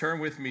Turn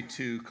with me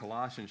to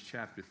Colossians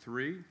chapter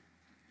 3.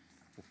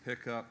 We'll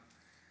pick up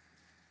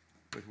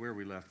with where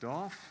we left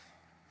off.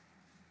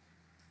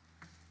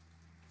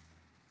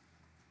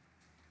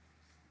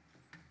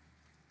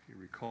 If you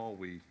recall,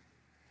 we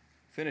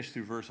finished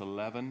through verse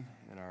 11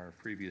 in our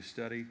previous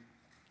study.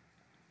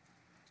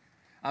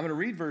 I'm going to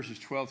read verses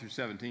 12 through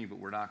 17, but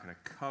we're not going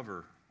to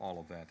cover all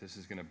of that. This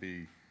is going to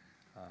be,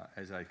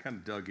 as I kind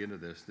of dug into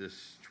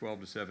this 12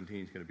 to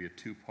 17 is going to be a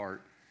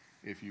two-part,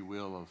 if you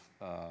will, of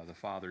the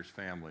Father's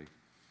family.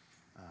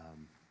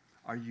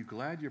 Are you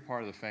glad you're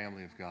part of the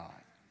family of God?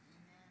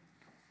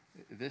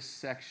 This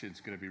section is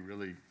going to be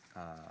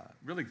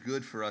really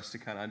good for us to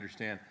kind of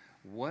understand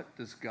what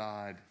does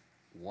God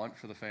want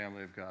for the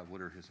family of God?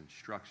 What are his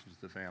instructions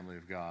to the family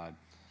of God?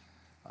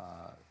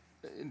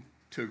 And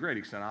to a great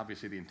extent,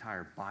 obviously, the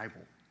entire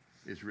Bible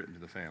is written to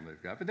the family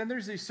of God. But then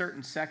there's these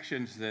certain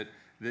sections that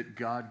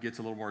God gets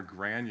a little more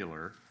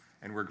granular,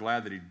 and we're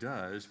glad that he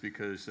does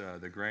because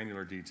the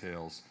granular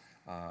details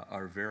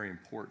are very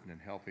important in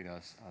helping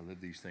us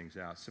live these things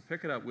out. So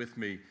pick it up with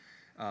me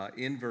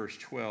in verse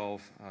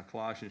 12,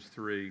 Colossians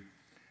 3,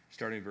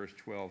 starting in verse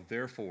 12.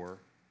 Therefore,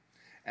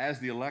 as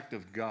the elect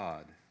of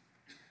God,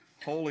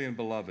 holy and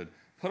beloved,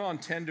 put on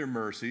tender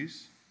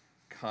mercies,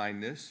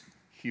 kindness,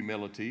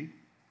 humility,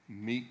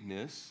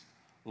 meekness,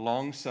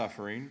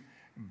 long-suffering,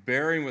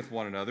 bearing with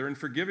one another and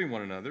forgiving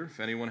one another. If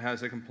anyone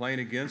has a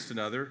complaint against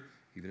another,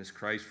 even as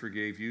Christ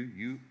forgave you,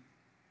 you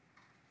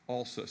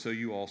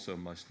also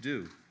must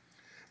do.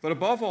 But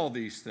above all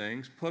these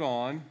things, put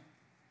on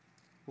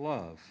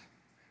love,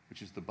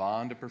 which is the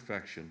bond of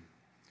perfection.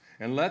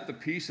 And let the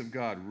peace of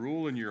God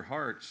rule in your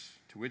hearts,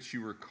 to which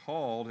you were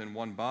called in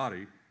one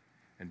body,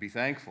 and be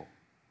thankful.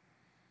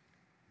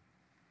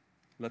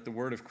 Let the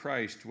word of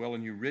Christ dwell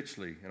in you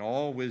richly in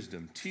all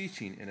wisdom,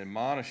 teaching and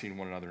admonishing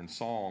one another in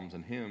psalms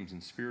and hymns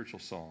and spiritual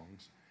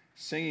songs,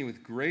 singing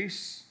with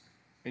grace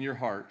in your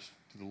hearts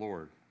to the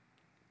Lord.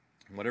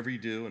 And whatever you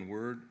do in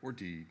word or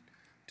deed,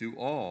 do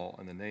all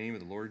in the name of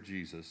the Lord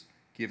Jesus,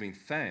 giving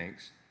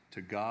thanks to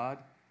God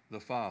the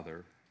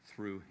Father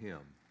through him.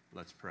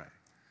 Let's pray.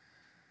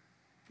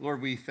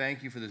 Lord, we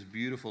thank you for this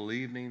beautiful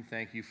evening.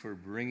 Thank you for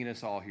bringing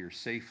us all here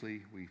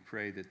safely. We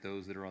pray that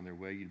those that are on their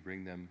way, you'd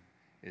bring them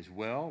as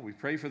well. We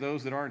pray for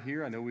those that aren't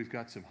here. I know we've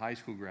got some high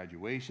school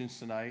graduations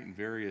tonight and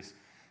various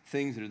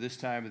things that are this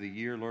time of the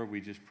year. Lord,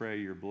 we just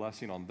pray your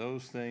blessing on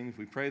those things.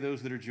 We pray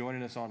those that are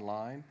joining us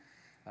online,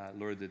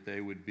 Lord, that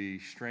they would be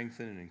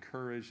strengthened and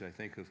encouraged. I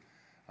think of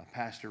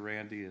Pastor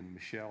Randy and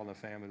Michelle and the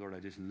family. Lord, I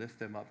just lift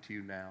them up to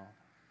you now.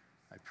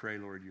 I pray,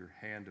 Lord, your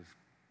hand of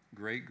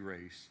great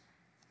grace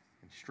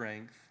and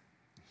strength,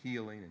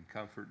 healing and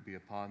comfort be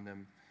upon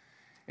them.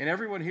 And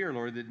everyone here,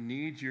 Lord, that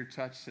needs your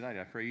touch tonight,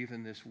 I pray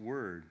even this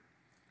word,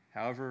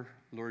 however,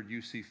 Lord,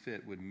 you see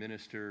fit, would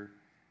minister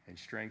and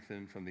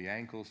strengthen from the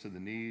ankles to the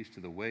knees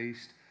to the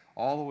waist,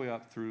 all the way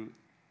up through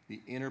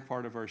the inner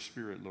part of our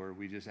spirit, Lord.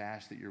 We just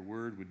ask that your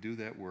word would do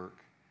that work,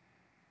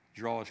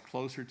 draw us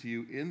closer to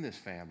you in this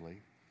family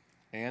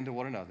and to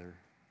one another.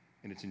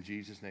 And it's in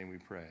Jesus' name we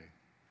pray.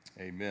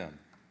 Amen.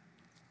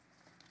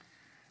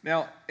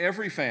 Now,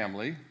 every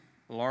family,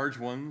 large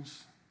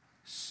ones,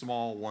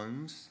 small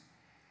ones,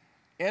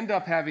 end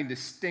up having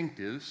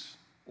distinctives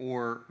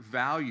or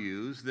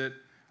values that,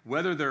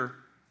 whether they're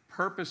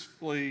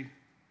purposefully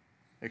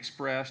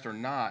expressed or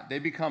not, they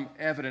become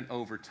evident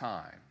over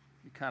time.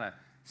 You kind of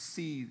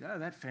see,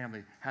 that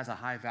family has a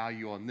high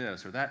value on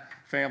this, or that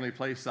family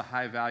places a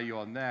high value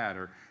on that,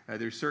 or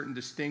there's certain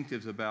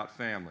distinctives about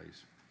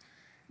families.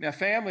 Now,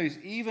 families,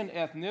 even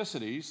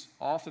ethnicities,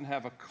 often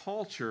have a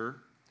culture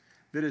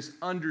that is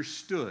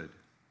understood.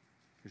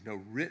 There's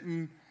no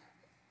written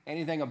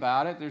anything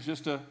about it. There's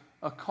just a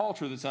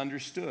culture that's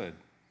understood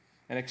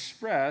and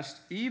expressed,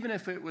 even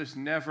if it was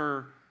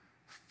never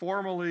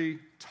formally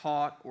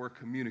taught or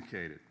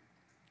communicated.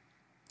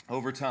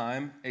 Over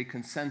time, a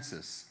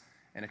consensus,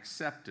 an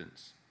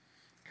acceptance,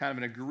 kind of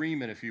an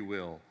agreement, if you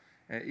will,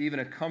 even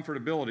a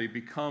comfortability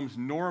becomes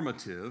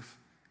normative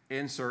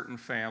in certain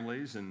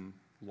families and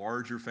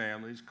larger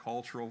families,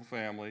 cultural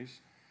families.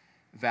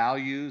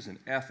 Values and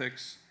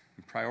ethics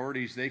and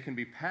priorities, they can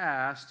be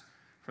passed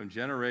from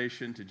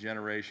generation to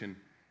generation,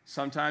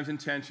 sometimes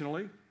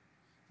intentionally,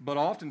 but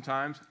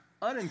oftentimes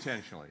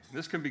unintentionally.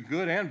 This can be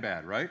good and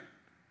bad, right?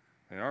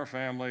 In our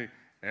family,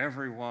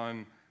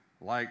 everyone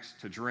likes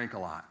to drink a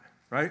lot,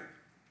 right?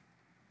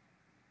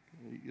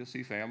 You'll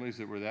see families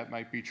where that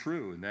might be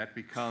true, and that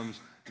becomes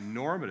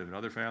normative. In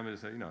other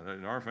families, in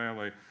our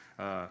family,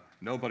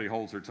 nobody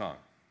holds their tongue,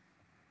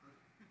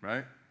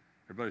 right?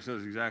 Everybody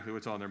says exactly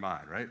what's on their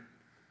mind, right?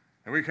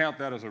 And we count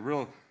that as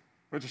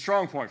it's a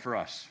strong point for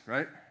us,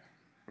 right?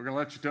 We're going to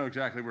let you know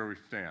exactly where we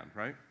stand,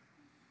 right?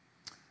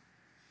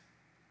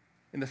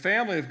 In the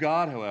family of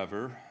God,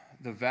 however,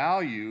 the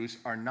values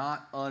are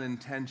not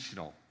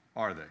unintentional,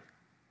 are they?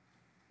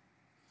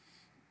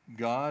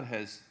 God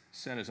has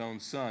sent his own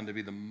son to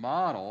be the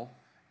model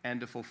and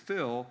to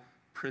fulfill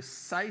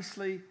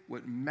precisely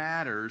what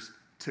matters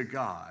to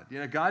God.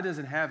 God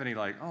doesn't have any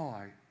I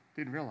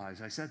didn't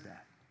realize I said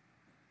that.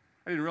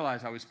 I didn't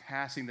realize I was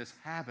passing this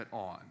habit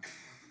on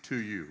to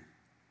you.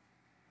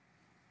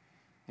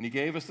 And he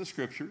gave us the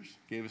scriptures,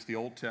 gave us the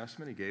Old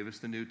Testament, he gave us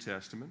the New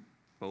Testament.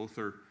 Both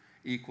are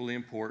equally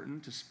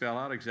important to spell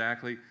out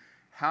exactly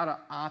how to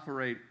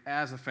operate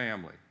as a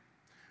family,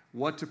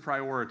 what to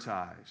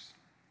prioritize,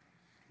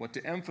 what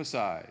to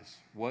emphasize,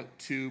 what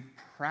to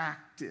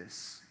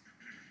practice,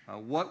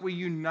 what we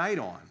unite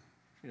on.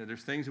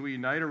 There's things that we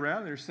unite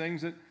around, there's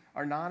things that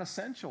are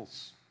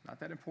non-essentials, not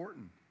that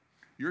important.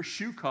 Your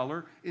shoe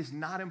color is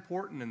not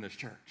important in this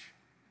church.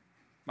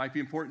 Might be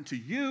important to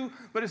you,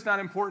 but it's not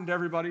important to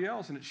everybody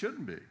else, and it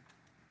shouldn't be.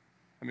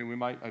 I mean, we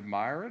might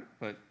admire it,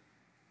 but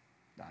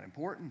not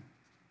important.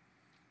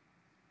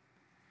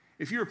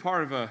 If you're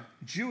part of a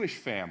Jewish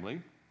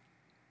family,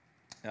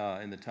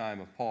 in the time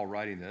of Paul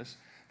writing this,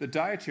 the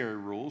dietary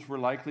rules were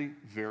likely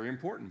very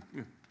important.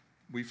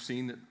 We've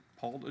seen that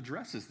Paul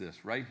addresses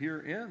this right here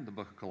in the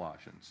book of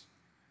Colossians.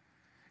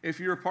 If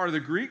you're a part of the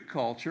Greek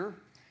culture,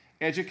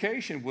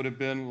 education would have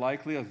been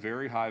likely of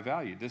very high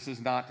value. This is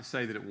not to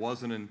say that it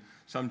wasn't in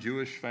some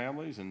Jewish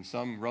families and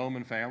some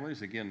Roman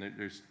families. Again,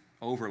 there's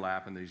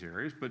overlap in these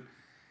areas. But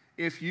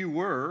if you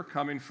were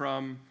coming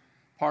from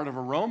part of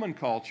a Roman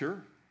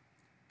culture,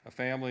 a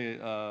family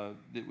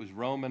that was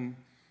Roman,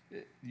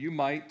 you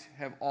might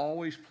have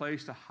always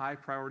placed a high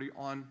priority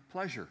on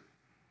pleasure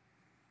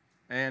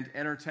and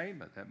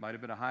entertainment. That might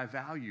have been a high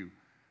value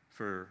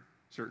for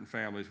certain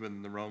families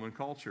within the Roman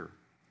culture.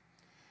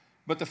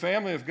 But the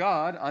family of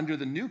God under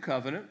the new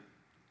covenant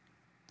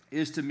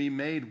is to be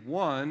made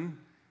one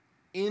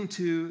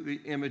into the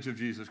image of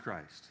Jesus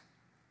Christ.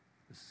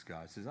 This is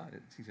God's design.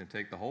 He's going to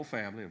take the whole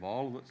family of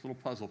all of its little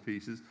puzzle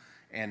pieces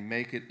and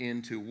make it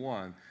into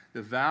one.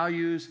 The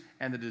values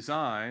and the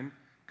design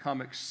come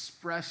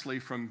expressly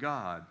from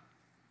God,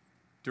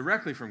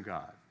 directly from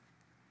God.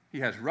 He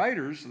has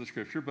writers of the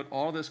Scripture, but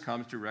all of this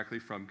comes directly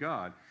from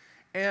God.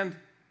 And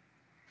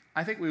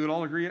I think we would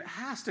all agree it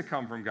has to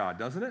come from God,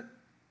 doesn't it?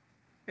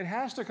 It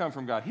has to come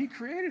from God. He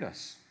created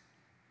us.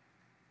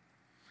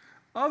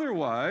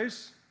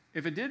 Otherwise,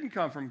 if it didn't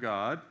come from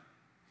God,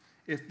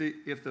 if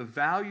the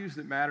values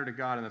that matter to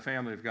God in the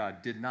family of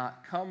God did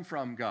not come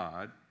from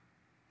God,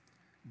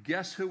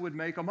 guess who would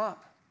make them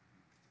up?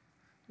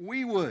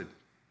 We would.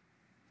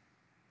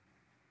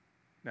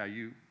 Now,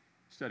 you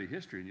study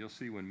history and you'll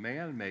see when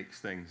man makes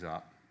things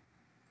up,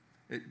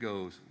 it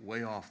goes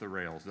way off the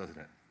rails, doesn't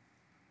it?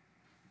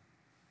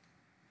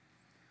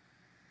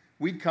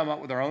 We'd come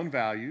up with our own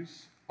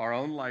values, our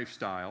own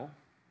lifestyle.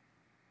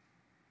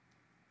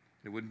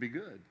 It wouldn't be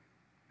good.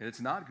 And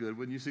it's not good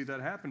when you see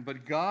that happen.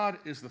 But God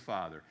is the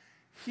Father.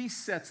 He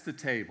sets the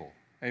table.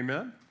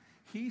 Amen?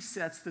 He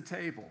sets the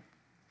table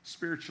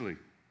spiritually.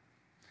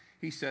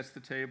 He sets the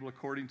table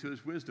according to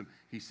his wisdom.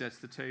 He sets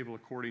the table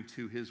according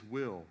to his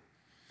will.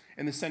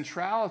 And the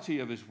centrality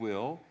of his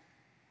will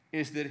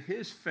is that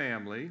his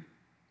family,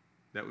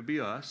 that would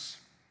be us,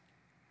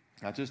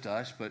 not just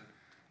us, but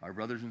our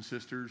brothers and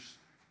sisters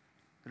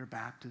that are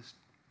Baptist,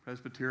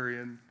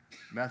 Presbyterian,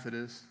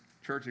 Methodist,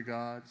 Church of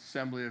God,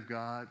 Assembly of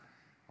God,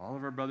 all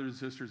of our brothers and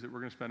sisters that we're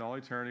going to spend all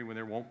eternity when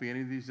there won't be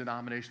any of these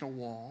denominational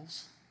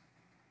walls.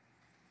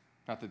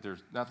 Not that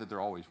there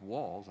are always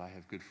walls. I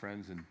have good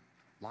friends in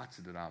lots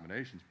of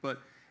denominations.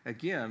 But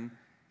again,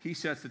 he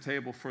sets the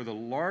table for the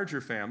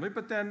larger family.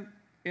 But then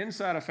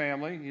inside a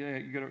family,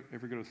 if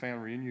you go to a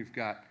family reunion, you've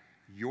got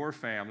your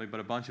family, but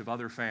a bunch of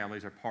other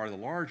families are part of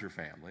the larger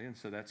family. And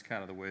so that's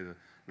kind of the way the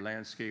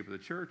landscape of the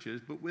church is.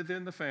 But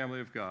within the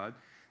family of God,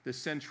 the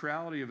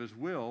centrality of his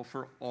will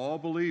for all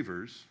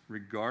believers,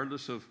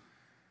 regardless of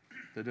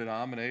the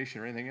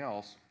denomination or anything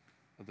else,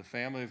 of the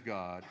family of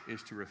God,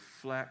 is to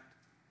reflect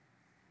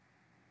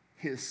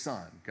his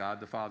Son. God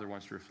the Father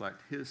wants to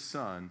reflect his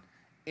Son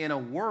in a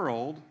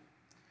world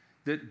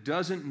that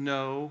doesn't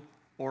know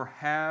or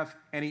have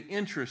any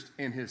interest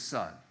in his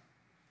Son.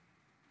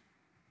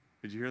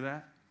 Did you hear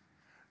that?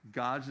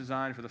 God's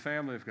design for the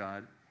family of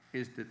God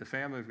is that the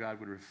family of God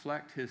would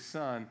reflect his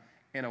Son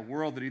in a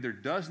world that either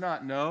does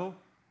not know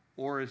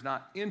or is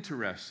not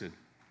interested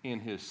in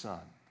his Son.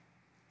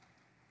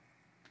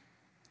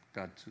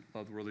 God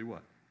loved the world he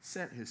what?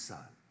 Sent his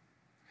Son.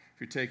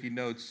 If you're taking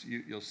notes,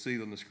 you'll see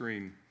on the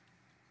screen,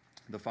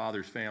 The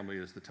Father's Family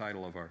is the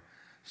title of our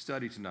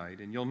study tonight.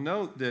 And you'll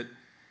note that,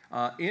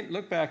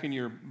 look back in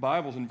your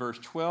Bibles in verse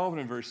 12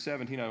 and in verse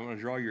 17. I want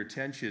to draw your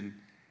attention,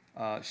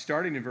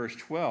 starting in verse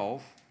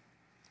 12.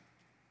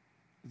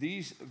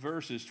 These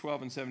verses,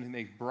 12 and 17,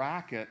 they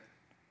bracket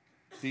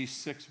these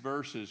 6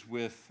 verses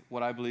with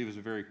what I believe is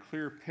a very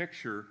clear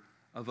picture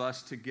of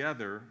us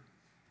together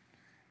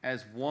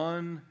as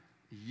one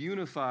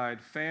unified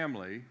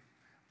family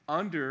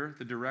under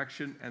the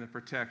direction and the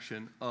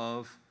protection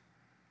of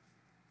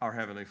our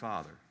Heavenly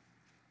Father.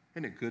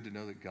 Isn't it good to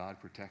know that God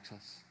protects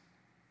us?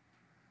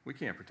 We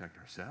can't protect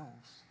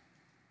ourselves.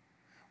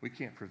 We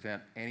can't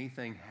prevent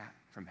anything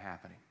from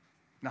happening.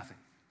 Nothing.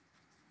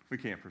 We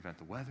can't prevent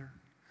the weather.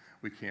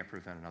 We can't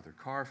prevent another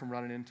car from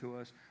running into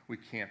us. We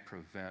can't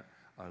prevent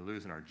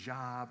losing our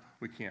job.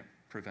 We can't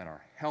prevent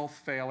our health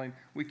failing.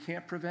 We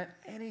can't prevent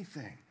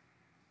anything.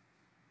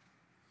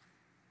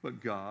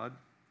 but God,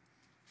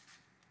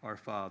 our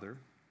Father.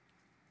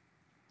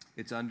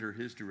 It's under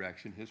his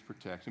direction, his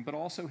protection, but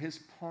also his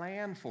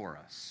plan for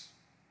us.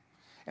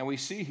 And we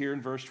see here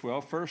in verse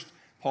 12, first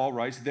Paul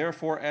writes,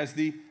 therefore, as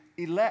the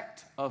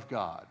elect of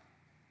God.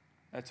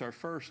 That's our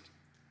first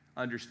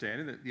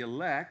understanding, that the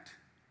elect,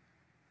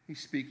 he's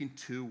speaking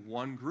to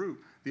one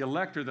group. The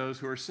elect are those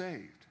who are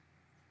saved.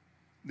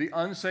 The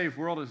unsaved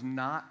world is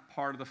not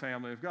part of the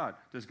family of God.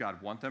 Does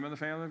God want them in the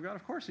family of God?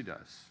 Of course he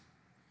does.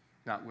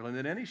 Not willing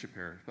that any should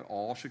perish, but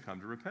all should come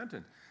to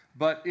repentance.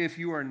 But if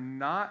you are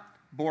not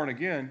born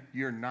again,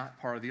 you're not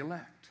part of the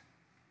elect.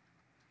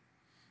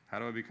 How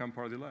do I become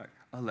part of the elect?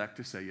 Elect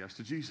to say yes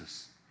to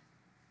Jesus.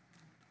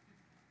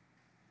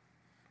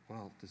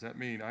 Well, does that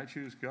mean I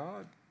choose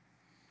God,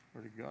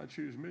 or did God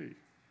choose me?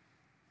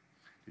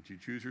 Did you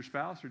choose your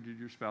spouse, or did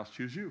your spouse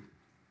choose you?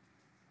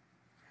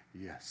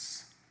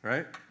 Yes,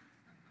 right?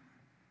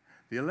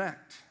 The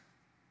elect.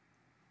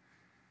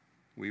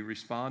 We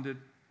responded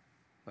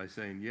by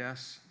saying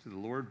yes to the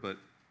Lord, but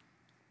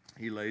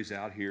he lays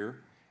out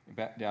here,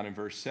 back down in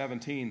verse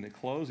 17, the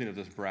closing of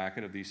this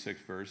bracket of these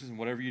 6 verses. And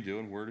whatever you do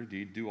in word or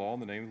deed, do all in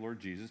the name of the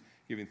Lord Jesus,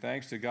 giving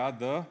thanks to God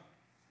the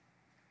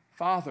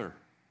Father.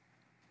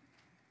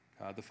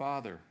 God the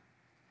Father.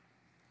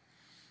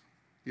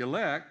 The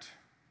elect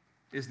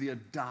is the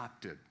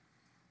adopted,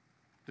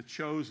 the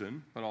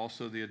chosen, but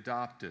also the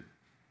adopted.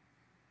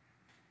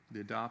 The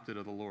adopted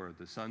of the Lord,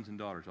 the sons and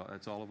daughters.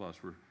 That's all of us.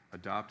 We're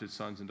adopted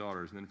sons and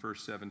daughters. And then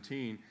verse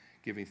 17,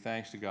 giving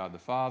thanks to God the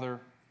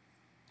Father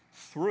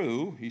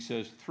through, he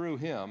says, through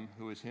him.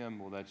 Who is him?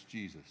 Well, that's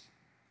Jesus,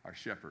 our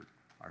shepherd,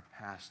 our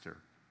pastor,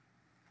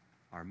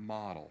 our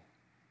model.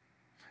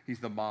 He's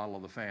the model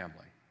of the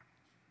family,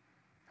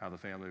 how the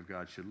family of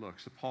God should look.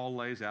 So Paul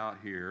lays out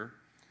here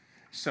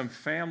some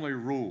family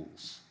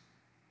rules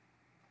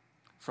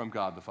from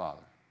God the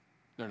Father.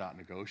 They're not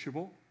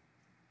negotiable.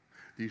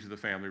 These are the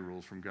family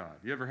rules from God.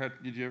 Did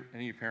any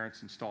of your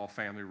parents install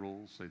family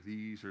rules? Say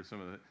these are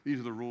these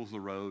are the rules of the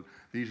road.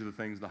 These are the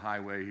things, the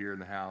highway here in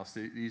the house.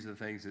 These are the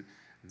things that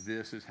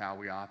this is how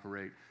we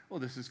operate. Well,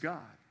 this is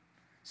God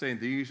saying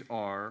these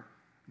are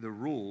the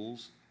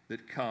rules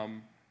that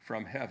come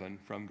from heaven,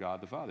 from God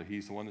the Father.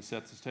 He's the one that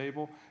sets the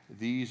table.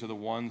 These are the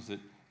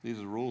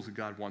rules that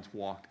God wants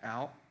walked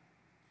out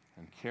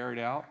and carried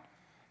out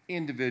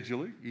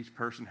individually. Each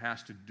person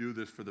has to do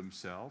this for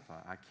themselves.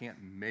 I can't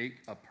make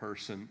a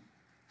person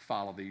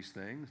follow these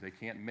things. They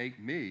can't make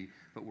me,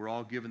 but we're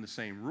all given the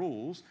same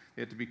rules.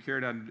 They have to be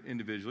carried out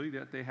individually.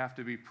 They have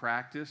to be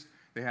practiced.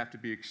 They have to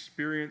be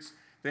experienced.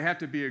 They have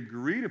to be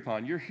agreed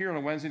upon. You're here on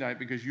a Wednesday night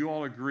because you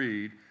all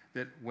agreed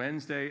that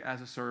Wednesday as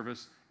a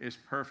service is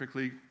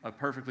a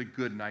perfectly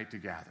good night to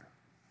gather.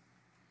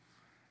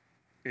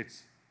 It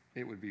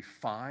would be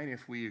fine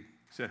if we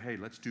said, hey,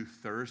 let's do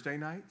Thursday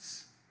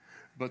nights,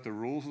 but the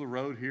rules of the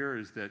road here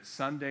is that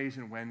Sundays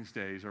and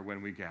Wednesdays are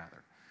when we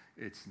gather.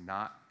 It's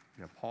not,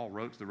 Paul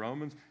wrote to the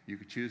Romans, you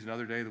could choose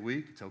another day of the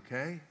week. It's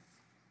okay.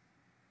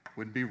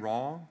 Wouldn't be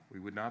wrong. We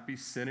would not be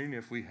sinning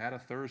if we had a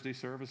Thursday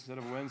service instead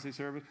of a Wednesday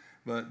service.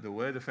 But the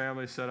way the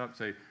family is set up,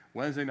 say,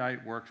 Wednesday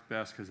night works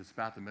best because it's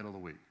about the middle of the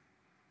week.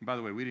 And by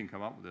the way, we didn't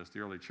come up with this. The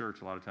early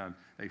church, a lot of times,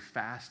 they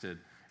fasted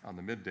on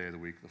the midday of the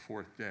week, the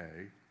 4th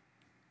day,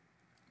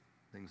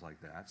 things like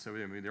that. So,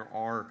 there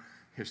are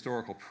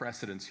historical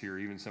precedents here,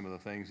 even some of the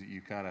things that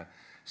you kind of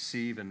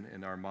see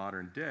in our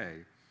modern day.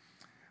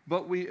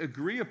 But we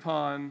agree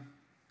upon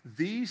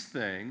these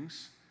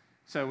things.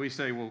 So we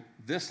say, well,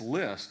 this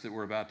list that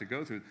we're about to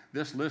go through,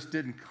 this list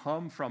didn't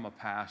come from a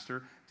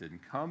pastor,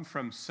 didn't come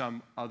from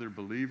some other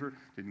believer,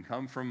 didn't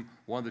come from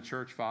one of the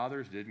church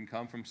fathers, didn't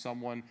come from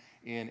someone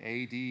in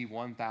AD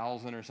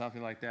 1000 or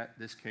something like that.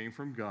 This came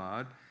from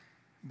God.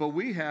 But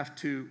we have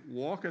to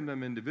walk in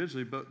them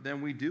individually, but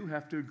then we do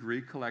have to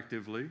agree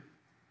collectively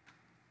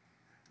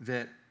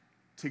that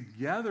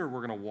together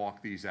we're going to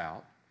walk these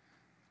out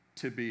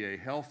to be a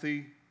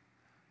healthy,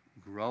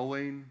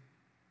 growing,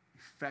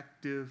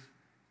 effective,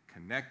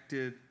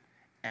 connected,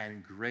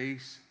 and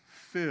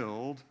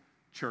grace-filled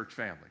church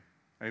family.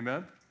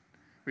 Amen?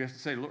 We have to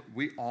say, look,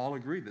 we all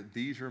agree that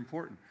these are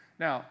important.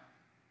 Now,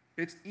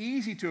 it's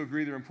easy to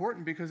agree they're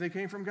important because they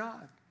came from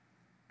God.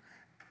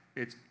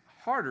 It's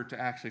harder to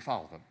actually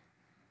follow them.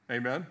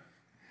 Amen?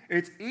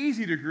 It's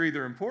easy to agree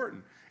they're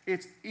important.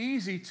 It's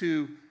easy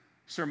to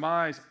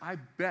surmise, I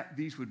bet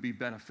these would be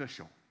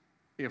beneficial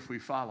if we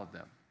followed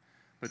them.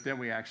 But then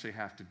we actually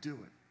have to do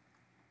it.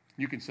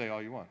 You can say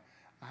all you want.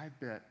 I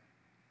bet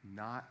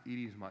not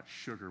eating as much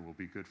sugar will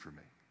be good for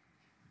me.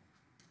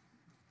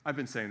 I've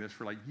been saying this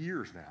for like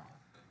years now.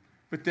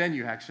 But then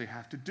you actually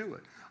have to do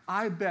it.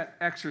 I bet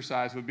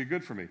exercise would be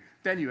good for me.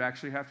 Then you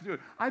actually have to do it.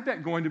 I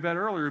bet going to bed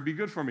earlier would be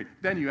good for me.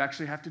 Then you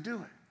actually have to do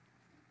it.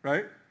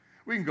 Right?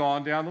 We can go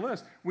on down the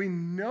list. We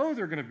know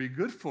they're going to be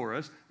good for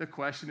us. The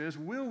question is,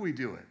 will we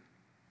do it?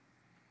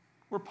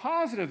 We're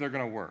positive they're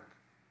going to work.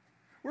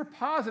 We're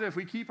positive if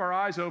we keep our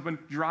eyes open,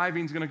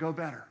 driving's going to go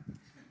better.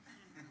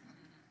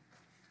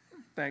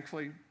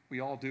 Thankfully, we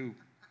all do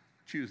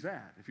choose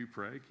that. If you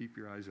pray, keep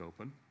your eyes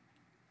open.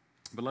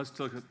 But let's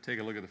take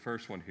a look at the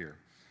first one here.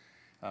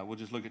 We'll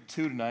just look at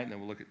two tonight, and then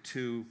we'll look at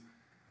two,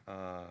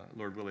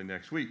 Lord willing,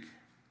 next week.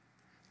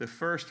 The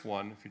first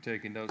one, if you're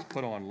taking notes,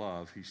 put on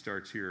love. He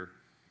starts here.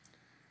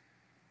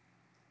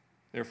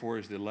 Therefore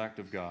is the elect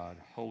of God,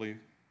 holy,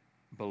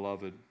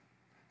 beloved,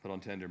 put on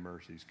tender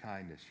mercies,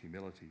 kindness,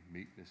 humility,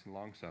 meekness, and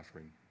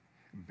long-suffering,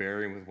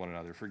 bearing with one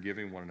another,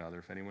 forgiving one another.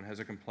 If anyone has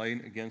a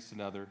complaint against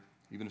another,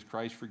 even as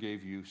Christ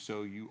forgave you,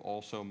 so you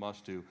also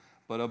must do.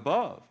 But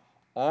above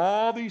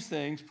all these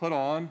things, put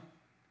on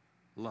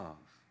love,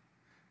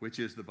 which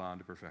is the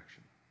bond of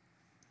perfection.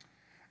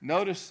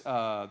 Notice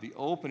the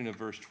opening of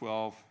verse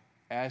 12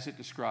 as it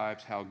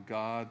describes how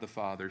God the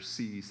Father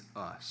sees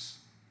us.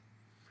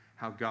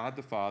 How God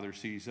the Father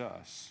sees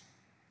us.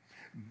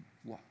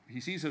 Well,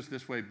 he sees us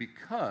this way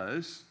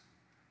because,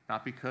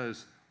 not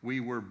because we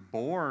were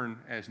born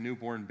as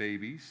newborn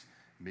babies.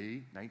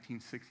 Me,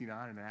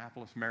 1969 in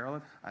Annapolis,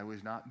 Maryland, I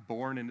was not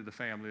born into the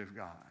family of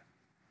God.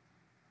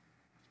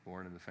 I was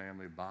born in the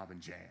family of Bob and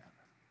Jan.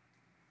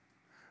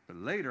 But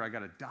later I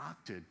got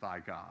adopted by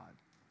God,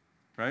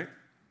 right?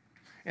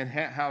 And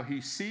how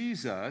he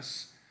sees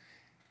us,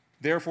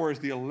 therefore, is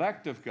the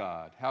elect of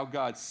God. How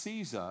God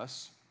sees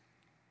us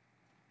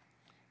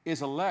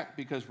is elect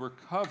because we're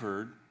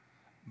covered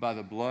by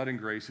the blood and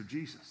grace of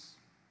Jesus.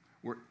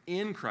 We're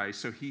in Christ,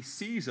 so he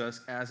sees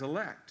us as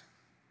elect.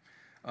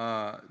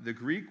 The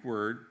Greek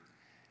word,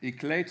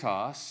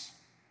 ekletos,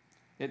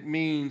 it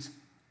means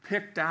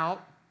picked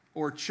out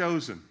or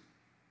chosen.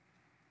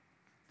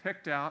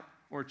 Picked out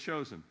or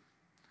chosen.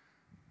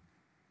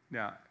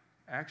 Now,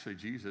 actually,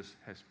 Jesus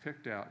has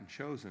picked out and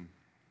chosen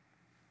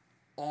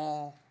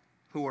all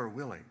who are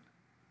willing.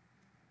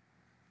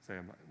 Say,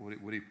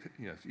 would he,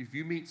 if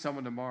you meet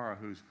someone tomorrow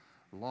who's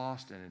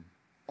lost and in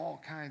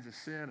all kinds of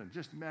sin and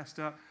just messed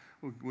up,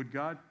 would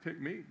God pick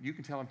me? You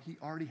can tell him he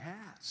already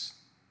has.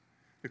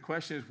 The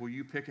question is, will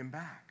you pick him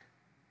back?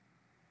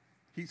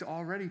 He's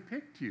already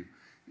picked you.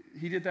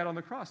 He did that on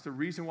the cross. The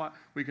reason why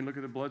we can look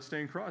at the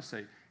bloodstained cross,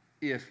 say,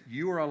 if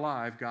you are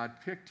alive, God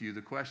picked you.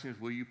 The question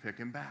is, will you pick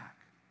him back?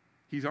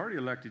 He's already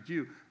elected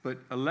you, but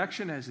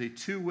election is a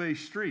two-way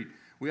street.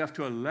 We have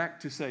to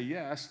elect to say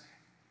yes,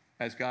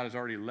 as God has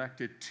already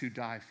elected to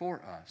die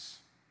for us.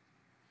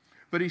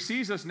 But he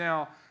sees us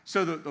now,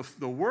 so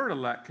the word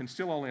elect can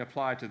still only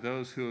apply to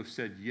those who have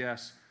said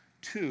yes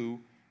to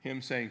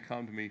him saying,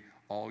 come to me,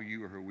 all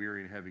you who are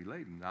weary and heavy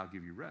laden, and I'll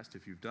give you rest.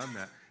 If you've done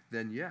that,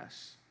 then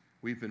yes,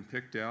 we've been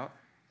picked out,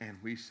 and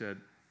we said,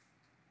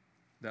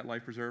 that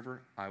life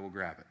preserver, I will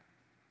grab it.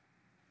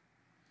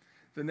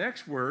 The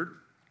next word,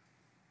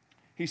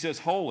 he says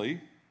holy.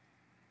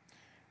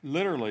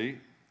 Literally,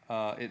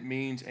 it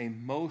means a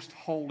most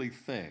holy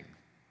thing.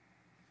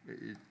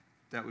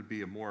 That would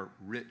be a more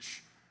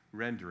rich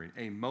rendering,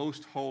 a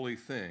most holy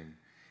thing.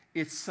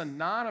 It's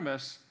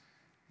synonymous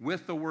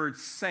with the word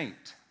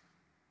saint.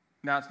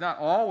 Now, it's not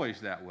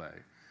always that way,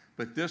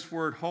 but this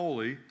word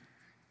holy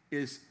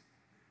is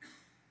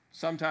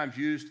sometimes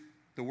used,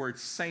 the word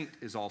saint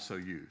is also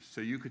used.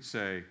 So you could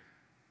say,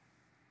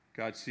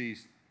 God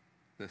sees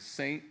the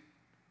saint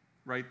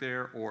right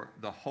there, or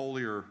the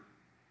holier,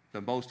 the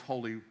most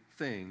holy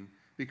thing,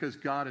 because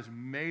God has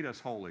made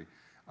us holy.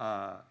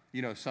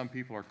 Some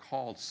people are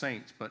called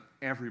saints, but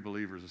every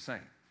believer is a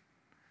saint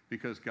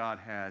because God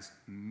has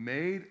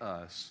made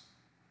us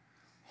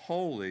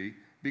holy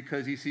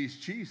because he sees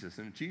Jesus.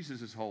 And if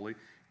Jesus is holy,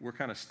 we're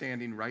kind of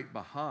standing right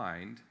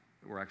behind,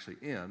 we're actually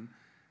in,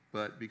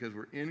 but because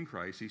we're in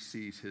Christ, he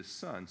sees his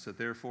Son. So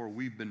therefore,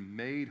 we've been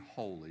made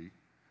holy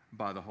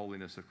by the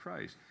holiness of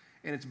Christ.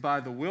 And it's by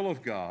the will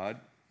of God,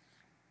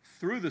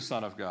 through the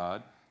Son of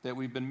God, that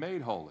we've been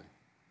made holy.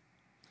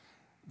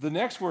 The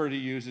next word he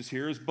uses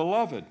here is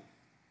beloved.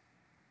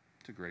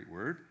 It's a great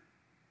word.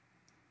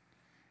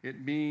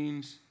 It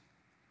means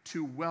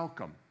to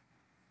welcome.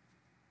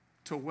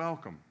 To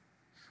welcome.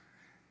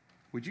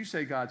 Would you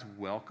say God's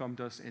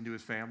welcomed us into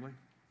his family?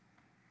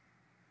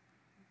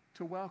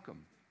 To welcome.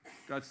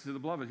 God's to the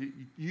beloved.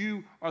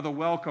 You are the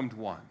welcomed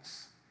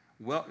ones.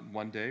 Well,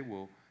 one day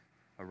we'll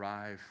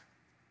arrive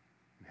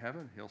in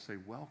heaven. He'll say,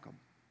 welcome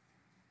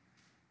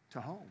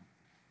to home.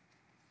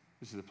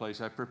 This is the place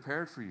I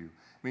prepared for you.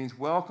 It means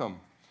welcome.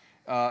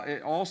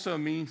 It also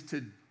means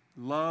to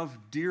love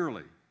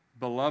dearly.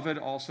 Beloved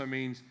also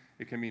means,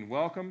 it can mean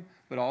welcome,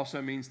 but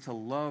also means to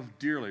love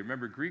dearly.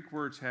 Remember, Greek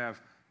words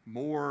have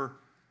more,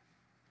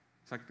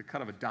 it's like the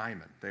cut of a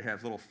diamond. They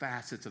have little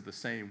facets of the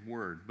same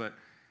word. But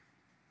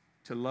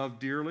to love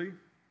dearly,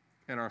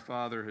 and our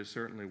Father has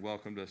certainly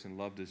welcomed us and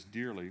loved us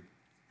dearly,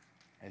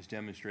 as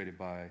demonstrated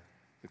by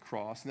the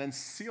cross, and then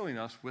sealing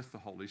us with the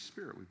Holy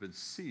Spirit. We've been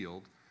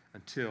sealed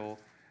until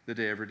the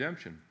day of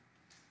redemption.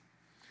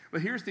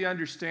 But here's the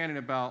understanding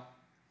about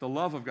the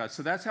love of God.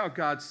 So that's how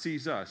God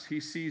sees us. He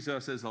sees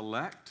us as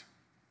elect,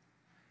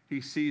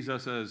 he sees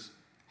us as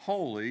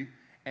holy,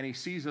 and he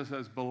sees us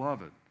as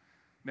beloved.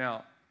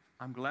 Now,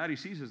 I'm glad he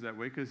sees us that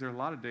way, because there are a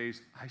lot of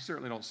days I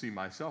certainly don't see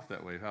myself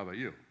that way. How about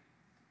you?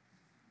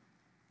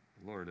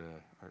 Lord,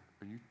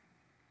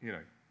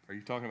 are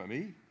you talking about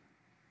me?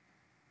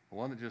 The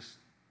one that just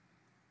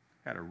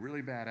had a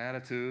really bad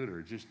attitude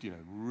or just,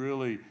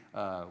 really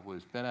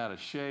was bent out of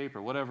shape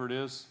or whatever it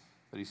is,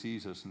 that he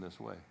sees us in this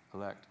way,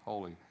 elect,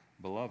 holy,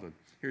 beloved.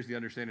 Here's the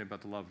understanding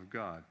about the love of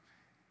God.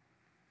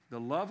 The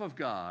love of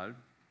God,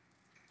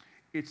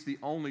 it's the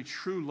only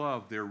true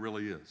love there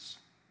really is.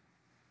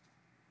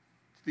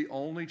 It's the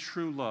only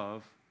true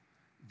love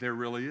there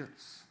really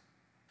is.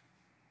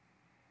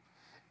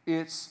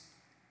 It's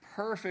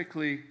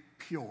perfectly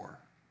pure.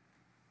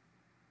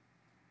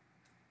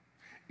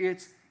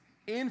 It's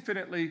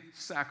infinitely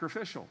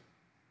sacrificial.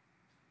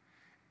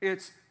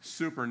 It's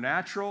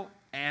supernatural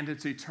and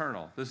it's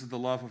eternal. This is the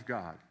love of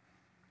God.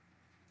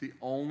 The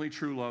only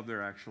true love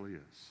there actually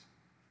is.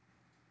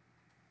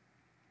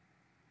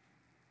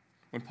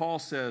 When Paul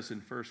says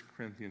in 1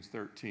 Corinthians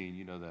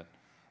 13, that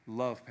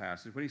love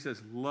passage, when he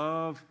says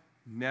love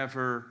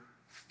never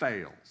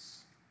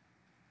fails,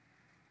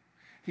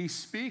 he's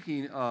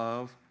speaking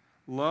of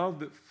love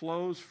that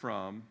flows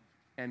from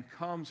and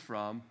comes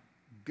from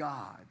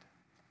God.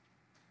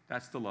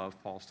 That's the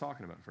love Paul's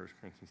talking about in 1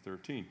 Corinthians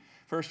 13.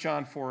 1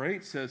 John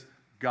 4:8 says,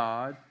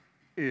 God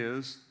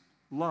is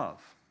love.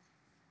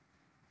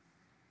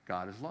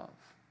 God is love.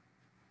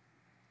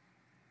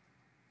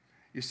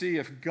 You see,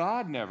 if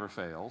God never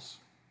fails,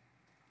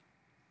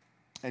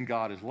 and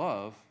God is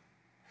love,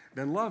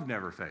 then love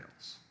never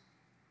fails.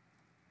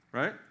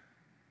 Right?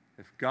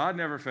 If God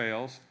never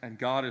fails, and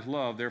God is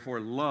love, therefore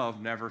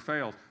love never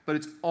fails. But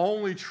it's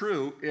only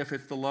true if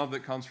it's the love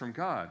that comes from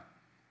God.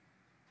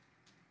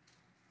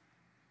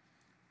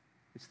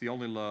 It's the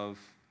only love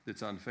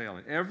that's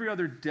unfailing. Every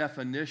other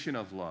definition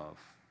of love,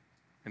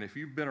 and if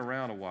you've been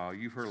around a while,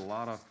 you've heard a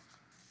lot of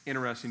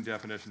interesting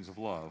definitions of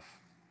love.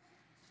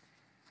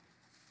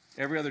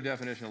 Every other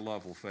definition of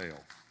love will fail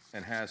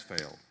and has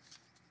failed.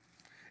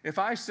 If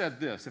I said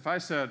this, if I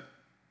said,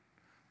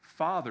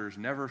 fathers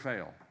never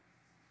fail,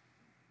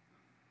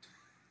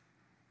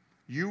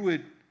 you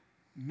would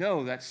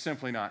know that's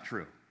simply not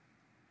true.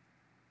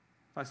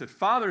 If I said,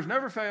 fathers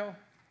never fail,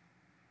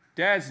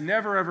 dads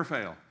never ever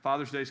fail.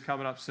 Father's Day's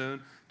coming up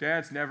soon.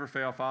 Dads never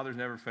fail, fathers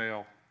never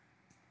fail.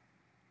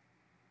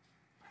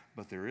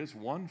 But there is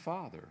one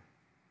father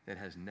that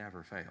has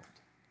never failed,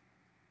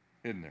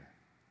 isn't there?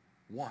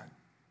 One.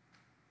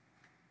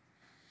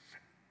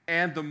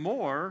 And the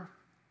more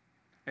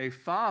a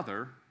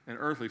father, an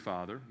earthly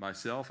father,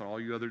 myself and all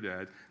you other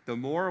dads, the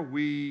more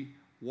we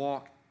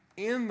walk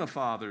in the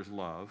Father's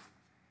love,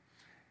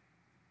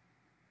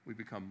 we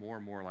become more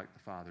and more like the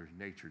Father's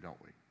nature,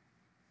 don't we?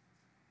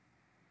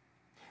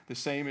 The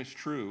same is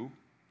true,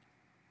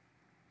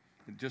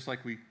 just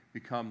like we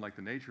become like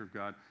the nature of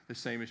God, the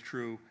same is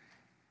true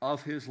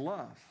of His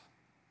love.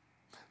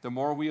 The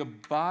more we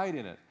abide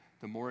in it,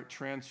 the more it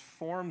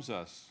transforms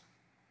us.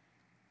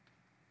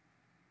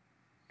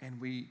 And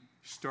we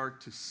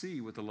start to see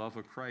what the love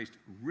of Christ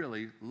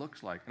really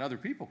looks like. And other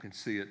people can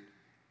see it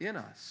in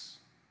us.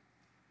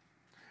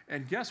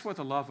 And guess what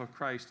the love of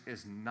Christ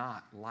is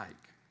not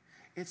like?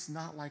 It's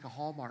not like a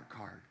Hallmark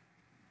card.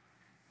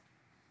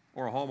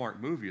 Or a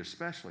Hallmark movie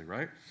especially,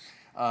 right?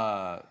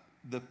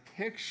 The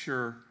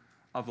picture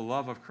of the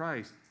love of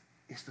Christ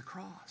is the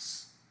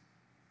cross.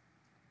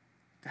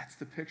 That's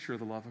the picture of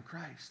the love of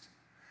Christ.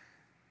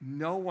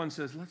 No one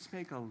says, let's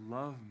make a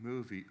love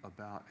movie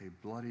about a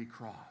bloody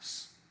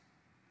cross.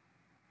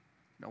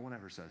 No one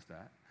ever says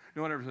that.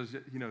 No one ever says,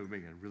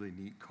 make a really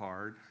neat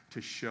card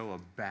to show a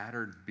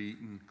battered,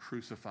 beaten,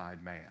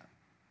 crucified man.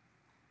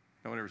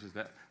 No one ever says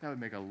that. That would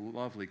make a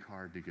lovely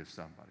card to give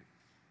somebody.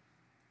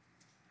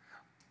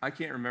 I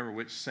can't remember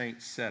which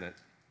saint said it.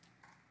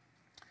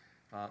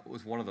 It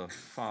was one of the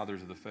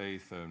fathers of the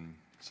faith, and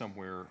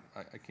somewhere,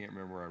 I can't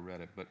remember where I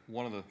read it, but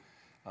one of the,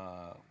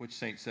 which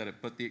saint said it,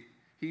 but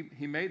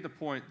he made the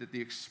point that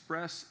the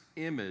express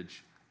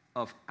image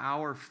of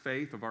our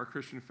faith, of our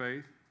Christian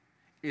faith,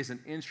 is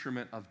an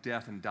instrument of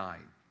death and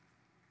dying.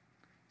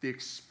 The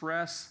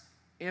express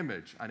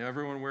image. I know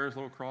everyone wears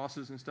little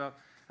crosses and stuff.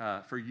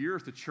 For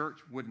years, the church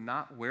would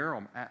not wear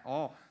them at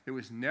all. It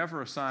was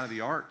never a sign of the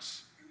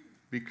arts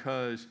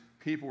because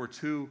people were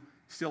too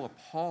still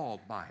appalled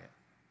by it.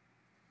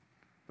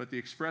 But the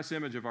express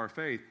image of our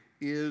faith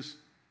is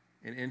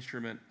an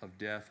instrument of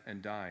death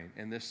and dying.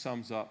 And this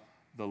sums up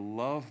the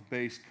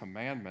love-based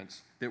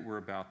commandments that we're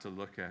about to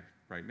look at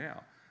right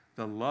now.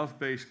 The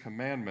love-based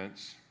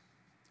commandments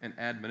and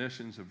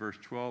admonitions of verse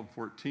 12 and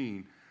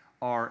 14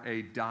 are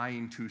a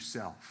dying to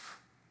self.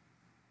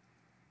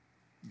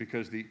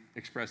 Because the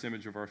express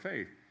image of our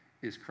faith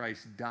is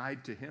Christ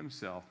died to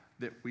himself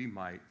that we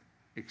might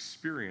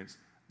experience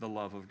the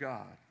love of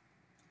God.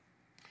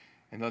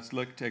 And let's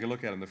take a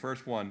look at them. The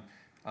first one,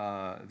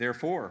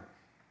 therefore,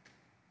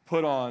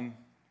 put on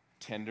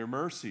tender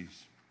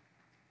mercies.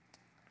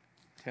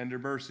 Tender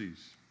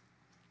mercies.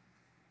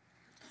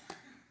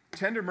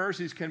 Tender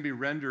mercies can be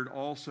rendered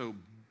also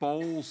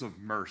bowls of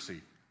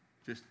mercy.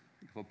 Just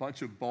think of a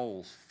bunch of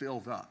bowls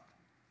filled up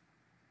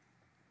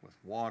with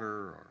water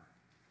or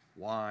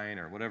wine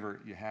or whatever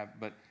you have,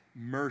 but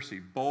mercy,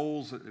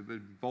 bowls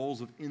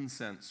of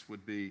incense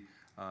would be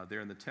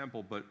there in the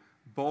temple, but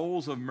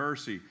bowls of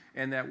mercy.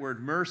 And that word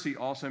mercy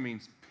also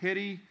means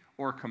pity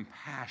or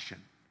compassion.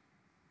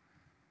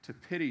 To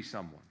pity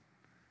someone,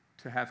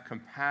 to have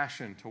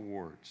compassion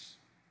towards.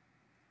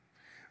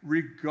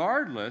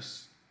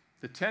 Regardless,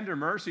 the tender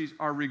mercies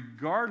are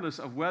regardless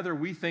of whether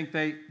we think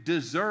they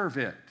deserve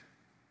it.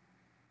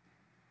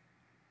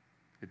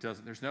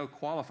 There's no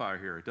qualifier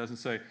here. It doesn't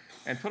say,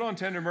 and put on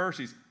tender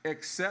mercies,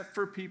 except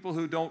for people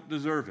who don't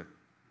deserve it.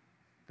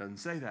 It doesn't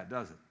say that,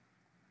 does it?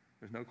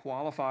 There's no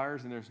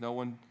qualifiers and there's no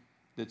one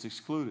that's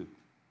excluded.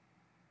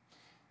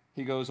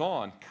 He goes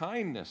on,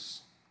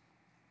 kindness.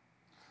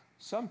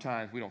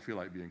 Sometimes we don't feel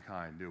like being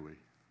kind, do we?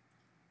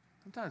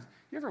 Sometimes,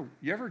 you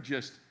ever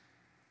just,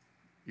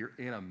 you're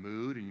in a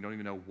mood and you don't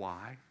even know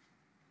why?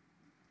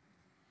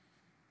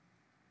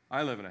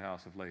 I live in a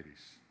house of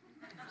ladies.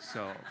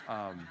 So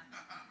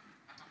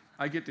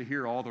I get to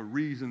hear all the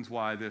reasons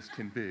why this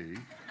can be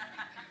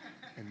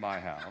in my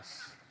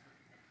house.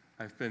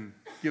 I've been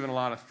given a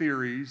lot of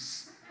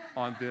theories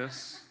on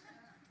this.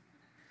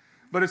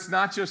 But it's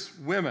not just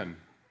women.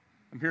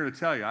 I'm here to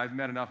tell you, I've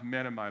met enough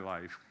men in my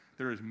life.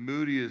 They're as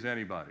moody as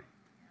anybody.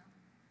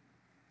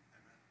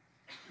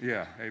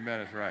 Yeah, amen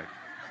is right.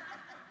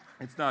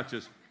 It's not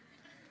just,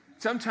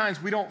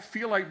 sometimes we don't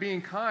feel like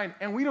being kind,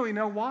 and we don't even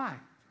know why.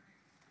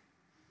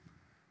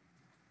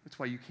 That's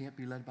why you can't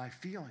be led by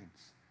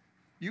feelings.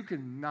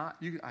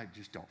 I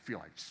just don't feel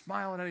like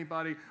smiling at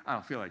anybody. I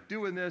don't feel like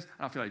doing this.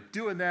 I don't feel like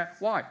doing that.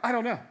 Why? I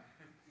don't know.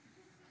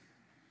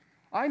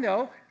 I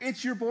know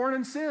it's you're born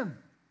in sin.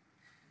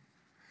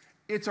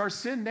 It's our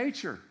sin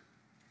nature.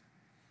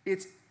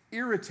 It's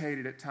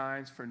irritated at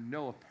times for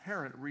no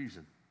apparent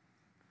reason.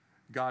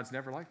 God's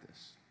never like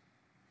this.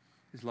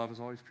 His love is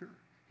always pure.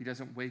 He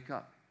doesn't wake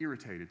up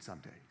irritated some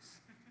days.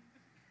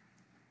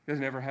 He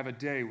doesn't ever have a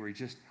day where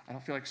I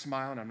don't feel like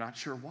smiling, I'm not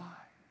sure why.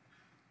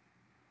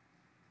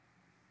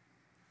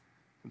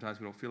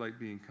 Sometimes we don't feel like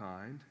being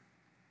kind.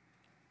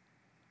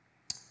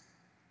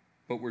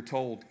 But we're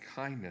told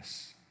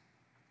kindness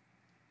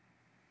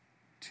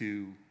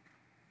to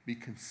be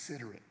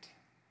considerate.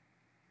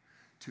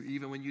 To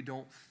even when you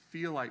don't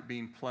feel like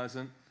being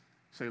pleasant,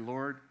 say,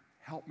 Lord,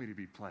 help me to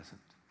be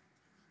pleasant.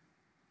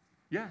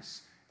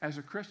 Yes, as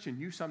a Christian,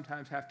 you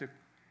sometimes have to,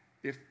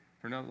 if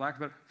for no lack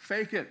of better,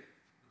 fake it.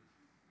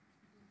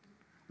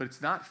 But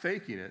it's not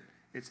faking it,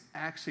 it's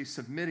actually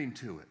submitting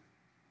to it.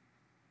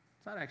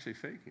 It's not actually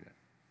faking it.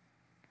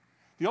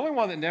 The only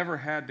one that never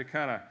had to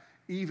kind of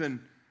even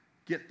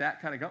get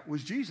that kind of go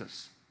was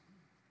Jesus.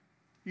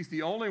 He's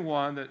the only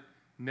one that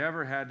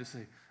never had to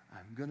say,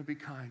 I'm going to be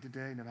kind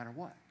today no matter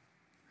what.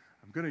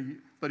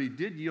 But he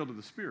did yield to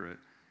the Spirit.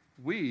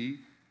 We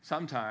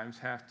sometimes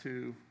have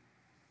to,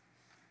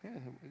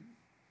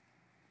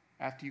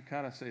 after you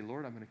kind of say,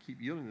 Lord, I'm going to keep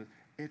yielding to this,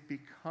 it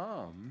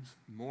becomes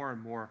more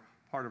and more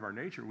part of our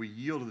nature. We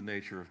yield to the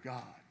nature of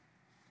God.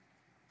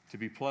 To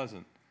be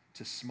pleasant,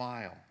 to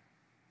smile.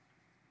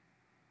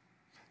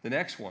 The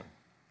next one,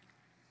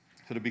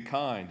 so to be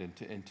kind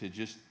and to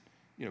just,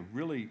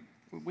 really,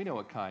 we know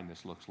what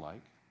kindness looks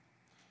like.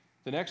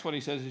 The next one he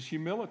says is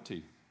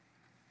humility.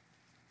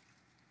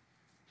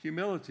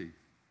 Humility.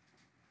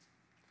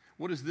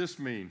 What does this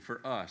mean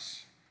for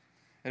us?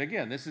 And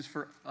again, this is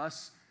for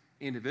us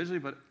individually,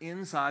 but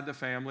inside the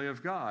family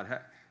of God.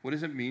 What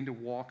does it mean to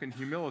walk in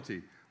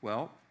humility?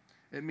 Well,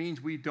 it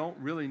means we don't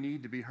really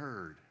need to be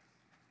heard,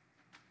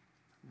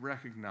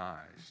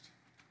 recognized.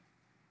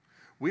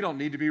 We don't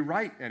need to be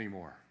right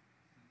anymore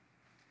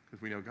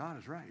because we know God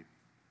is right.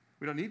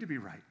 We don't need to be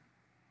right.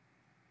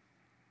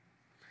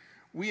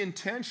 We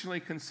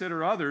intentionally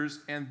consider others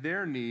and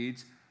their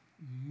needs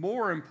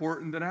more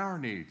important than our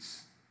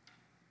needs.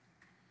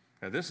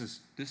 Now, this is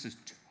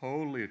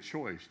totally a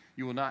choice.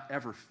 You will not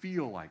ever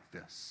feel like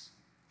this.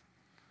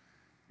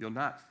 You'll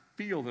not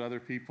feel that other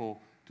people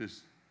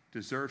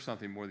deserve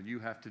something more than you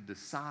have to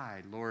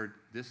decide, Lord,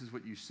 this is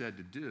what you said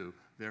to do,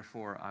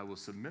 therefore I will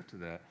submit to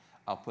that.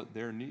 I'll put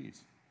their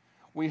needs.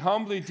 We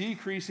humbly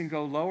decrease and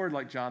go lower,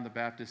 like John the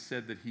Baptist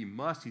said that he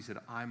must. He said,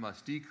 I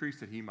must decrease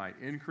that he might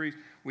increase.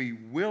 We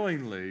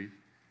willingly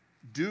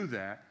do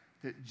that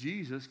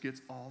Jesus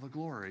gets all the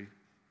glory,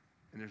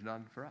 and there's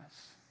none for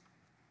us.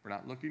 We're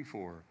not looking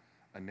for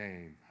a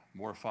name,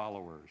 more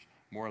followers,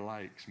 more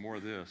likes, more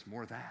this,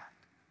 more that.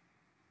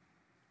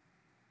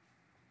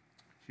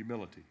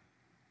 Humility.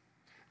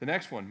 The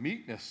next one,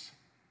 meekness.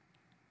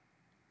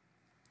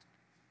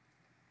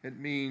 It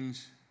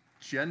means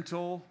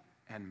gentle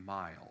and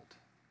mild.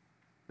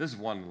 This is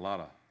one a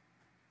lot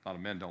of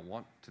men don't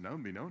want to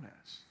be known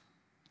as.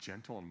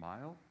 Gentle and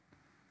mild.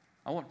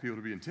 I want people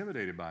to be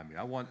intimidated by me.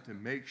 I want to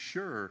make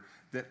sure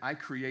that I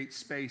create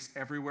space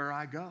everywhere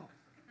I go.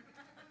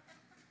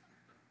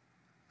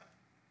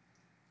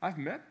 I've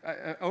met,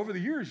 over the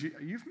years,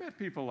 you've met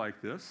people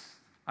like this.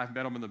 I've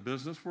met them in the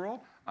business world.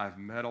 I've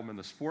met them in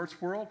the sports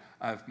world.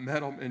 I've met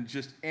them in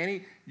just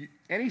any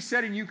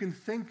setting you can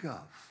think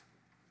of.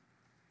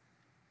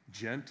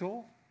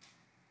 Gentle,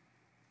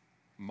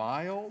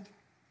 mild.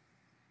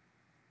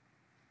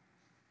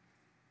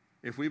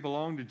 If we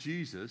belong to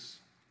Jesus,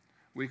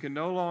 we can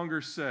no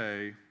longer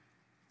say,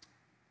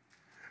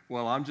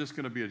 well, I'm just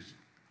going to be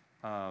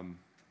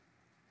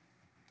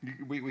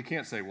We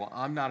can't say, well,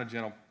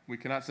 we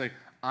cannot say,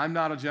 I'm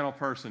not a gentle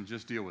person,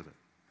 just deal with it.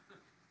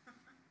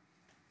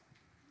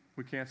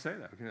 We can't say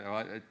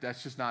that.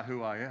 That's just not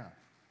who I am.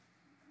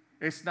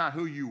 It's not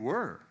who you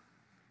were,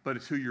 but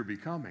it's who you're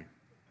becoming.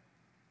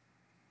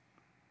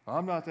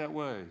 I'm not that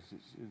way.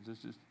 It's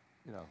just,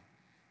 you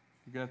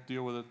got to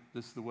deal with it.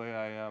 This is the way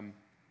I am.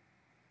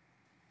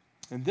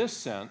 In this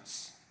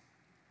sense,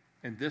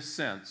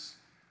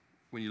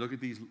 when you look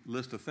at these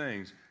list of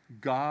things,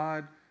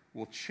 God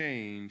will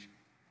change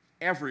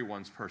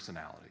everyone's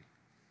personality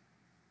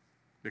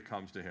that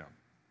comes to him.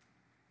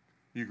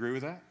 You agree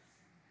with that?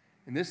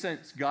 In this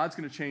sense, God's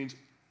going to change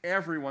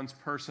everyone's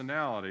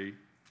personality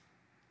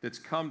that's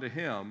come to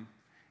him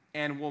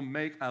and will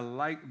make a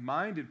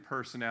like-minded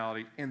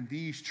personality in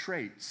these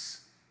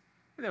traits.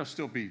 And there'll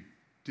still be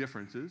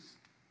differences.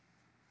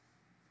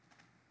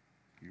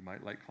 You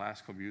might like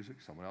classical music.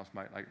 Someone else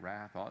might like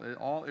rap.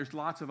 There's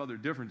lots of other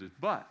differences.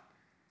 But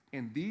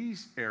in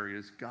these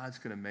areas, God's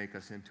going to make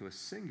us into a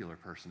singular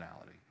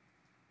personality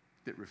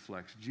that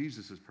reflects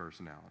Jesus'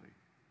 personality.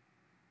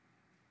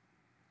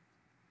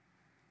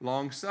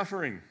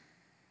 Long-suffering.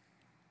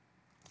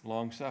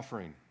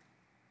 Long-suffering.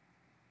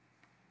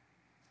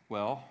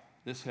 Well,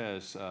 this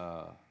has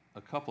a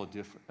couple of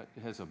different,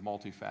 it has a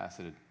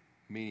multifaceted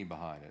meaning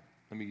behind it.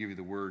 Let me give you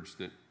the words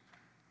that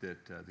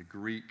the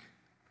Greek,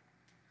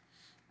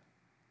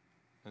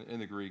 in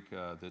the Greek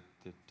that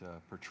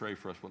portray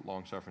for us what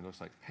long-suffering looks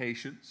like.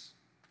 Patience,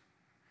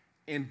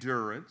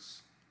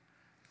 endurance,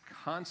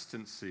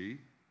 constancy,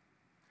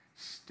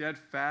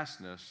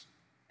 steadfastness,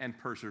 and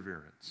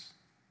perseverance.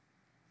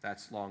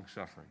 That's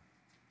long-suffering.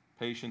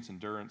 Patience,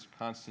 endurance,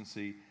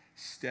 constancy,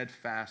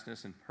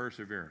 steadfastness, and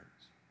perseverance.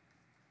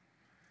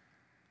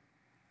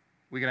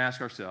 We can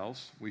ask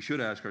ourselves, we should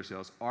ask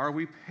ourselves, are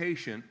we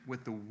patient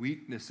with the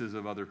weaknesses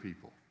of other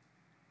people?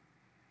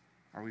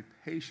 Are we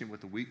patient with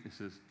the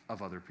weaknesses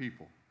of other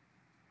people?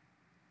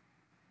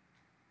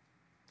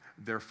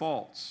 Their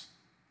faults,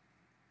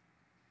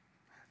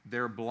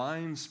 their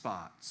blind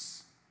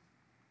spots.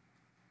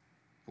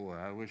 Boy,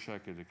 I wish I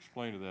could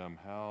explain to them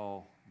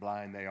how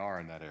blind they are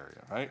in that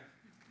area, right?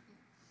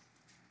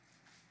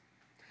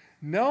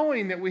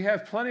 Knowing that we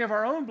have plenty of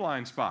our own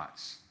blind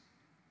spots.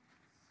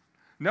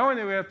 Knowing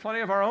that we have plenty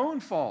of our own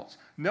faults.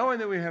 Knowing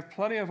that we have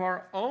plenty of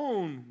our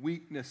own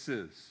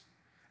weaknesses.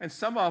 And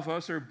some of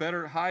us are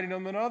better at hiding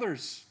them than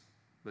others.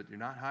 But you're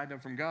not hiding them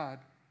from God,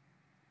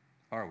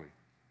 are we?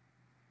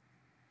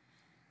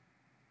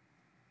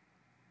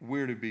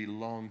 We're to be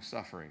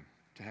long-suffering,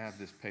 to have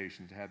this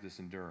patience, to have this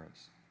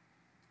endurance.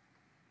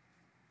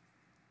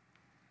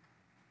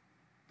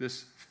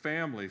 This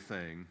family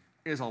thing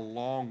is a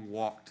long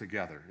walk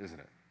together, isn't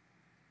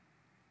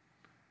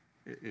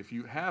it? If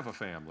you have a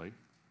family,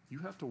 you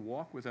have to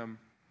walk with them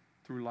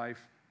through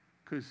life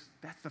because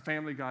that's the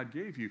family God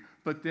gave you.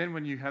 But then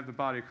when you have the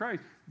body of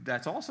Christ,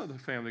 that's also the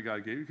family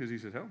God gave you because he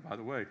said, oh, by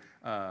the way,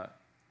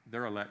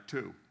 they're elect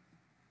too.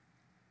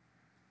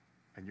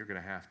 And you're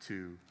going to have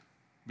to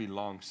be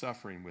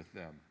long-suffering with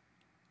them.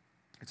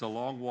 It's a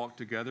long walk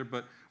together,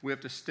 but we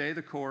have to stay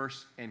the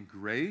course in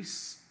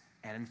grace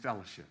and in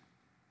fellowship.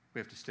 We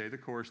have to stay the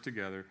course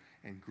together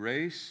in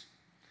grace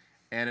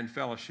and in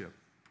fellowship.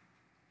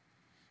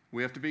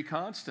 We have to be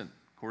constant,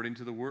 according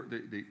to the word,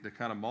 the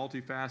kind of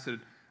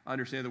multifaceted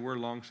understanding of the word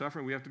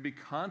long-suffering. We have to be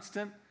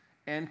constant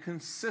and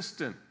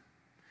consistent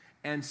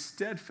and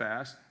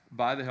steadfast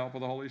by the help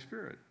of the Holy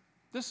Spirit.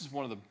 This is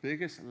one of the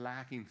biggest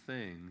lacking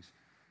things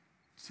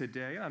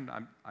today.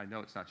 I know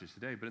it's not just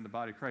today, but in the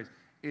body of Christ,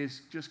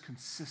 is just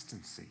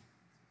consistency.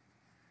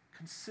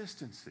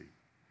 Consistency.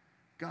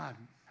 God,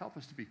 help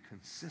us to be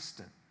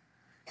consistent.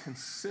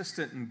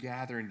 Consistent in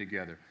gathering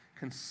together.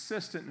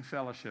 Consistent in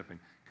fellowshipping.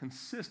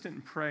 Consistent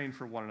in praying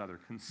for one another.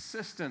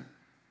 Consistent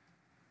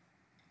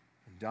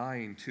in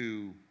dying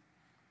to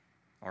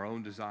our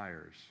own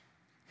desires.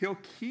 He'll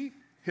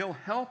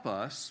help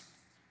us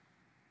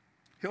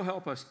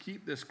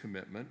keep this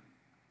commitment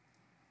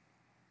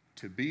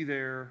to be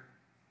there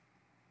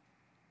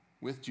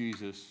with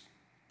Jesus,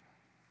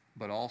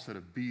 but also to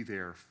be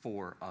there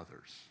for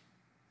others.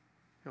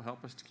 He'll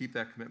help us to keep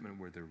that commitment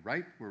where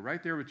we're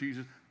right there with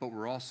Jesus, but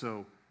we're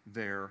also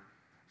there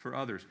for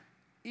others.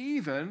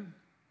 Even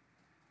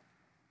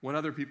when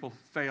other people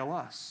fail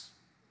us.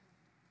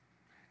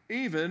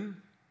 Even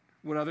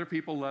when other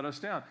people let us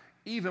down.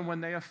 Even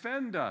when they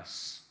offend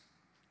us.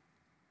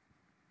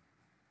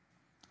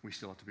 We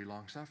still have to be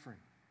long-suffering.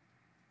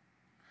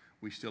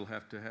 We still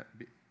have to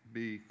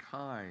be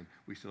kind.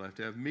 We still have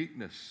to have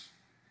meekness.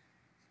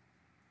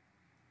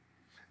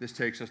 This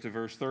takes us to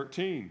verse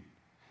 13.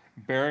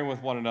 Bearing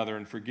with one another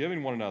and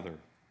forgiving one another.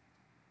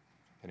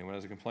 If anyone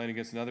has a complaint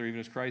against another, even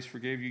as Christ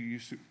forgave you, you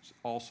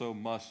also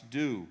must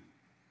do.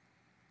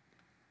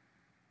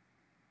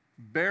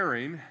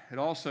 Bearing, it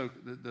also,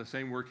 the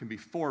same word can be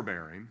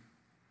forbearing.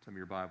 Some of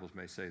your Bibles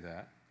may say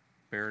that.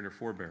 Bearing or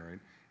forbearing.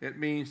 It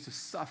means to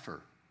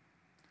suffer,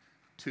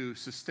 to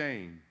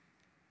sustain,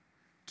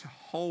 to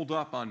hold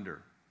up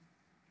under.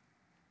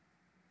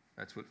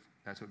 That's what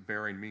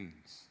bearing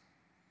means.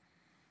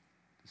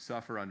 to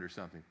suffer under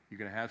something. You're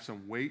going to have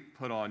some weight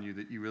put on you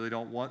that you really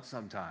don't want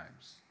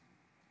sometimes.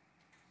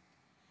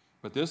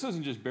 But this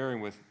isn't just bearing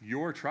with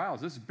your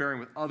trials. This is bearing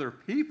with other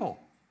people.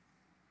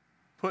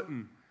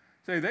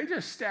 They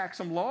just stacked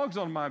some logs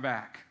on my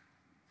back.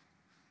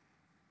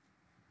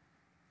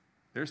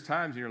 There's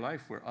times in your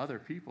life where other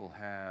people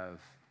have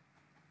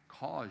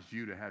caused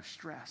you to have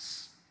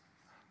stress,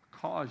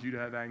 caused you to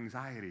have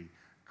anxiety,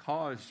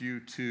 caused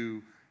you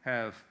to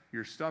have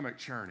your stomach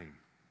churning.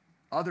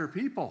 Other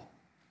people.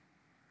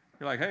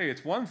 You're like, hey,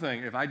 it's one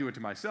thing if I do it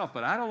to myself,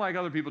 but I don't like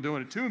other people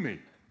doing it to me.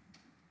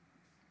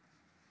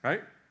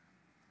 Right?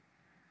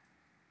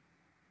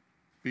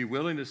 Be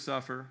willing to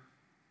suffer,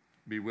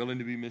 be willing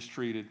to be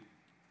mistreated,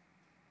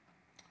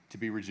 to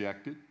be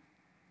rejected,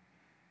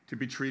 to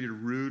be treated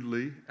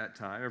rudely at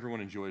times.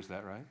 Everyone enjoys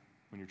that, right?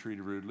 When you're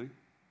treated rudely.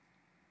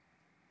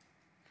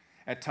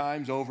 At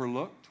times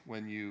overlooked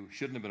when you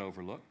shouldn't have been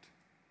overlooked.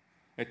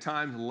 At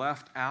times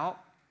left out,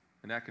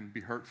 and that can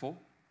be hurtful.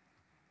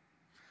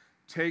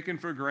 Taken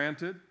for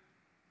granted,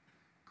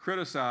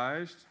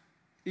 criticized,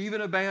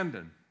 even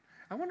abandoned.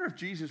 I wonder if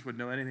Jesus would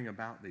know anything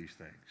about these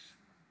things.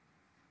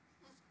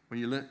 When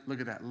you look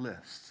at that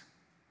list,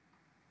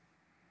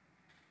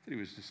 he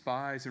was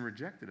despised and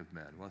rejected of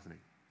men, wasn't he?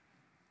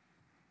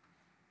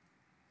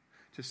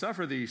 To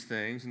suffer these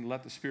things and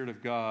let the Spirit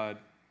of God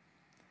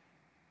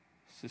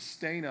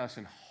sustain us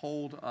and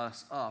hold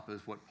us up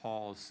is what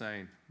Paul is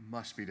saying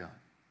must be done.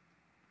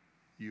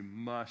 You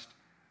must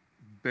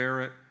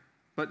bear it,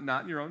 but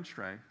not in your own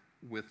strength,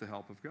 with the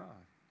help of God.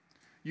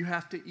 You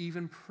have to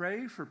even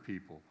pray for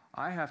people.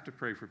 I have to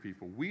pray for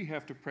people. We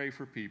have to pray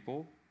for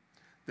people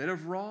that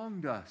have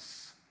wronged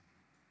us,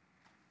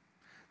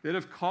 that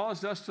have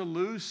caused us to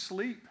lose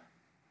sleep,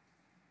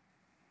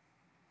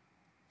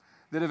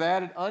 that have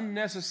added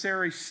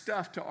unnecessary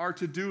stuff to our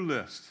to-do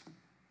list.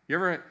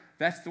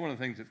 That's one of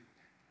the things that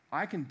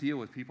I can deal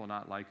with people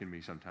not liking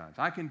me sometimes.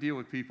 I can deal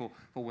with people,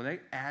 but when they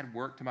add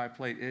work to my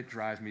plate, it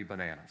drives me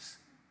bananas.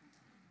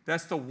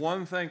 That's the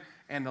one thing,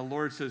 and the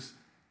Lord says,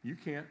 you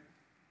can't.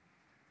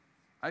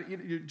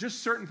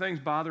 Just certain things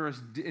bother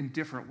us in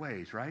different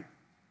ways, right?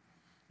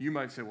 You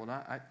might say, well,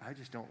 I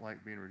just don't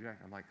like being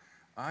rejected. I'm like,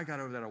 I got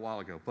over that a while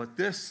ago. But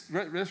this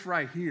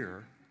right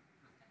here,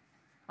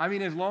 I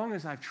mean, as long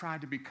as I've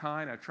tried to be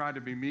kind, I've tried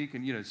to be meek,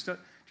 and do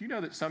you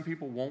know that some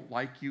people won't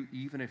like you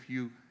even if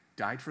you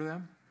died for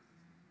them?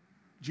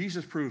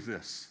 Jesus proved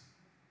this.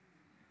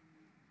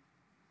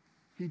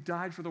 He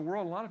died for the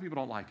world. A lot of people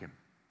don't like him.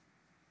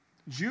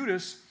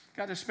 Judas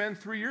got to spend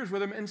 3 years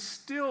with him and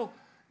still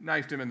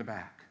knifed him in the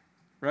back,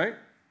 right?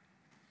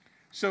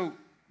 So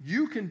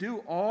you can do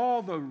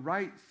all the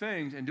right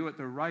things and do it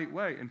the right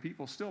way, and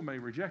people still may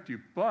reject you.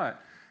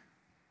 But,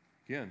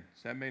 again,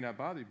 that may not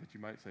bother you, but you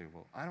might say,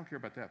 well, I don't care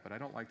about that, but I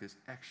don't like this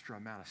extra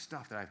amount of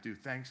stuff that I have to do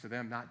thanks to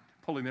them not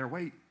pulling their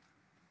weight,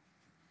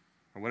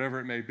 or whatever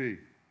it may be.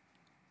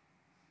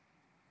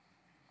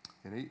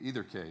 In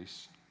either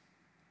case,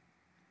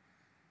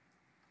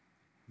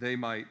 they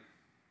might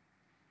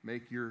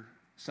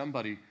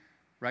somebody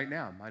right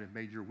now might have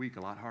made your week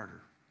a lot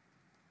harder.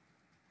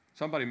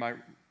 Somebody might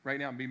right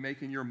now be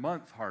making your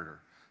month harder.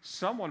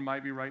 Someone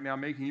might be right now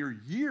making your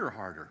year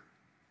harder.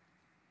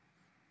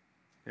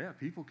 Yeah,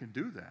 people can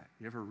do that.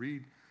 You ever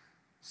read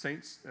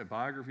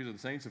biographies of the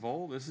saints of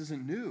old? This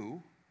isn't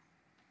new.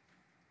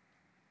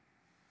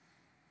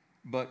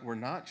 But we're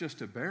not just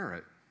to bear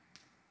it.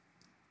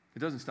 It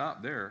doesn't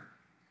stop there.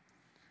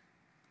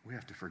 We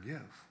have to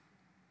forgive.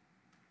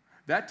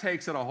 That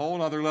takes it a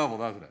whole other level,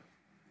 doesn't it?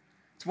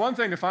 It's one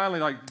thing to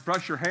finally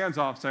brush your hands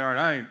off and say, all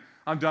right,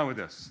 I'm done with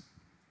this.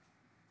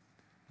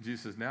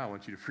 Jesus says, now I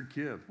want you to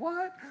forgive.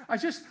 What? I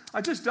just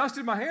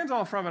dusted my hands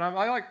off from it.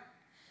 I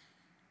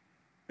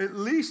at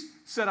least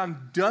said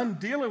I'm done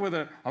dealing with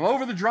it. I'm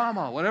over the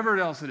drama, whatever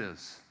else it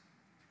is.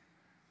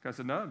 God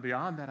said, no,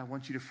 beyond that, I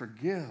want you to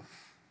forgive.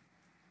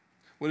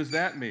 What does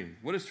that mean?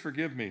 What does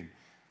forgive mean?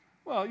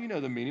 Well, you know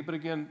the meaning, but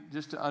again,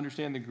 just to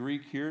understand the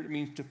Greek here, it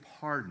means to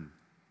pardon.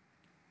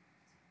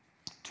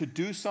 To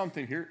do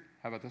something here,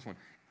 how about this one?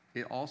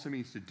 It also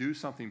means to do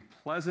something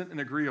pleasant and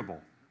agreeable.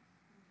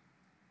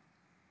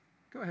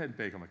 Go ahead and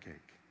bake them a cake.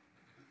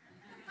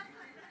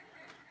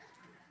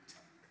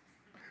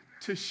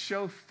 To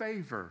show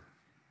favor.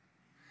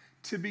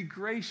 To be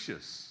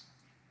gracious.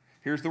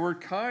 Here's the word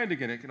kind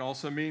again. It can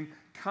also mean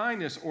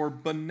kindness or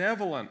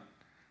benevolent.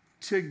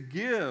 To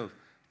give.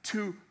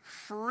 To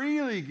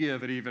freely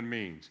give, it even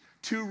means.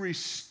 To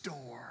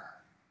restore.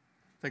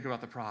 Think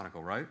about the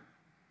prodigal, right?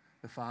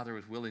 The father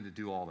was willing to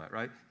do all that,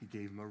 right? He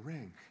gave him a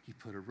ring. He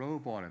put a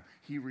robe on him.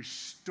 He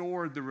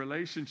restored the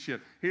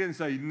relationship. He didn't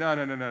say,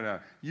 no.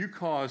 You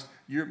caused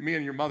me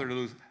and your mother to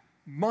lose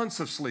months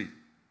of sleep.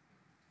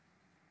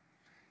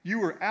 You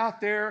were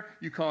out there.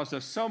 You caused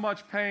us so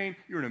much pain.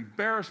 You were an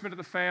embarrassment to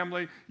the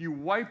family. You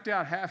wiped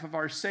out half of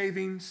our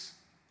savings.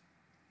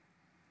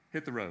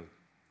 Hit the road.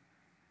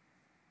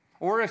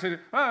 Or if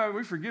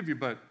we forgive you,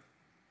 but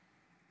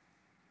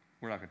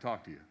we're not going to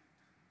talk to you.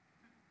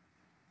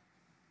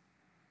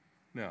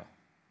 No.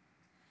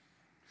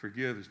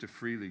 Forgive is to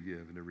freely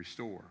give and to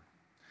restore.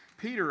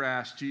 Peter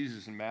asked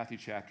Jesus in Matthew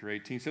chapter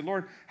 18, he said,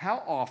 Lord,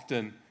 how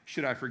often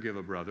should I forgive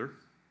a brother?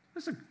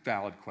 That's a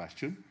valid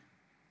question.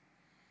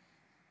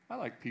 I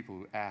like people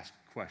who ask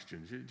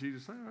questions.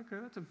 Jesus said, okay,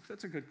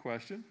 that's a good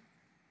question.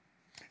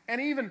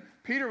 And even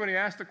Peter, when he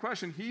asked the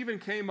question, he even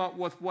came up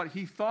with what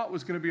he thought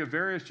was going to be a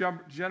very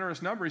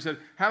generous number. He said,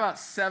 how about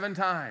 7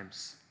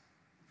 times?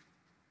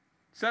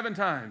 7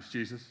 times,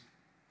 Jesus.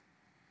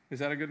 Is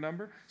that a good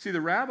number? See,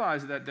 the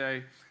rabbis of that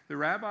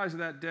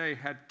day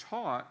had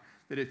taught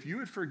that if you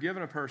had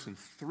forgiven a person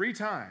 3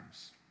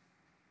 times,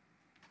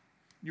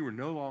 you were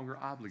no longer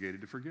obligated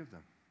to forgive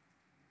them.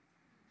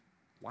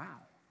 Wow.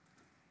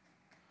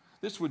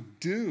 This would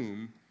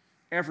doom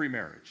every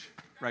marriage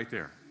right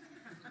there.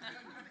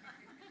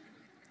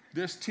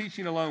 This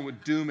teaching alone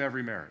would doom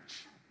every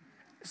marriage.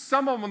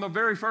 Some of them on the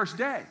very first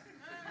day.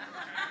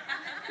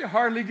 You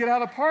hardly get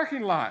out of the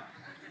parking lot.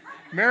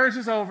 Marriage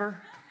is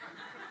over.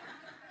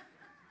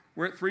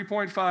 We're at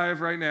 3.5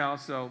 right now,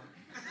 so.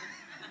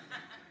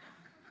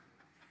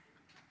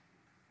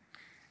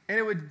 And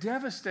it would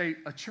devastate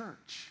a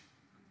church.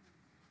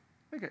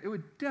 It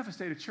would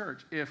devastate a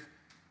church if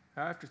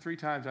after 3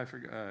 times I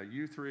forget,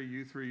 you three,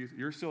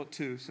 you're still at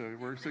 2, so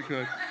we're still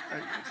good.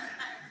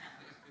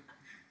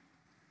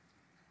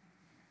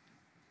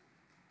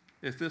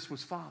 If this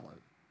was followed.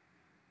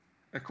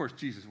 Of course,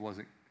 Jesus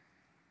wasn't.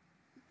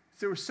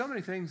 There were so many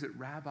things that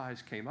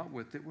rabbis came up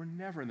with that were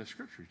never in the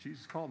Scriptures.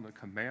 Jesus called them the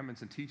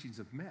commandments and teachings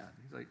of men.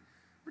 He's like,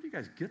 where do you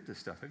guys get this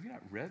stuff? Have you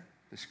not read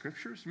the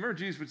Scriptures? Remember,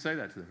 Jesus would say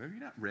that to them. Have you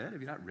not read?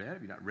 Have you not read?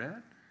 Have you not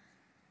read?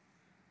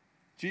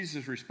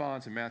 Jesus'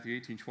 response in Matthew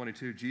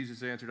 18:22,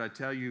 Jesus answered, I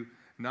tell you,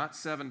 not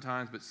 7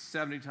 times, but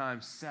 70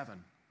 times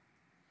 7.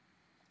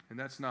 And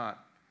that's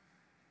not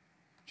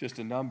just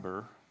a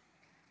number.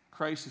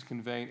 Christ is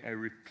conveying a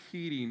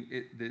repeating.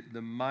 The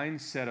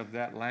mindset of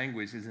that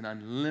language is an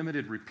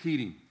unlimited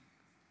repeating.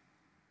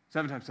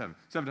 7 times 7,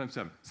 7 times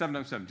 7, 7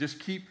 times 7. Just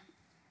keep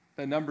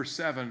the number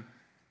 7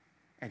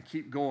 and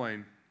keep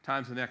going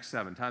times the next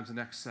 7, times the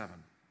next 7.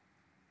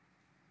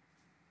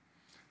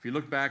 If you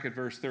look back at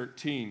verse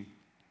 13,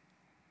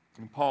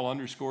 and Paul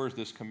underscores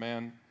this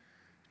command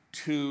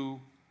to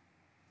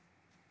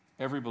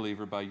every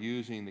believer by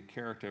using the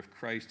character of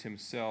Christ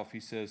himself. He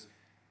says,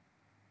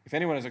 if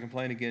anyone has a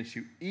complaint against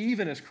you,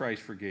 even as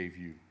Christ forgave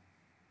you.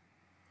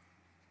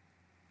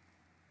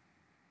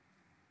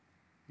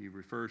 He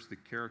refers to the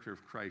character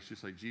of Christ,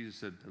 just like Jesus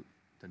said,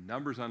 the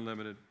number's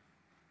unlimited.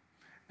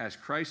 As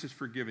Christ has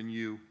forgiven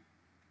you,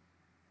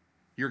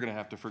 you're going to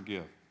have to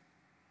forgive.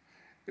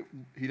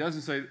 He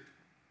doesn't say,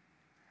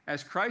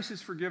 as Christ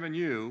has forgiven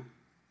you,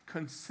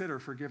 consider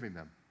forgiving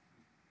them.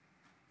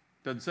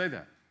 Doesn't say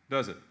that,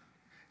 does it?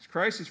 As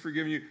Christ has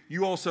forgiven you,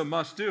 you also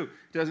must do.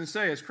 It doesn't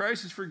say, as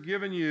Christ has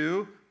forgiven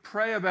you,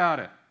 pray about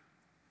it.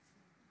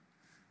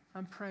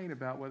 I'm praying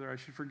about whether I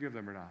should forgive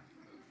them or not.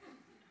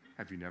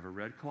 Have you never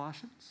read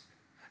Colossians?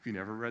 Have you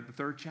never read the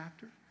 3rd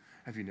chapter?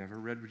 Have you never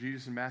read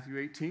Jesus in Matthew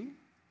 18?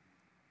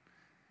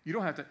 You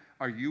don't have to.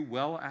 Are you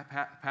well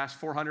past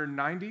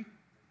 490?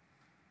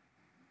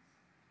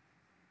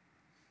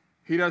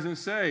 He doesn't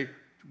say,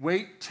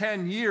 wait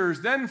 10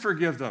 years, then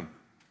forgive them.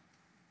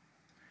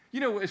 You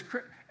know,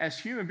 as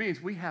human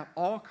beings, we have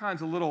all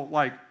kinds of little,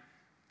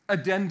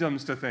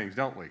 addendums to things,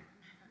 don't we?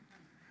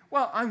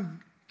 Well,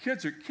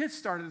 kids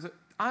started,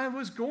 I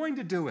was going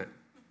to do it,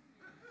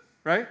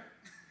 right?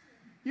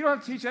 You don't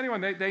have to teach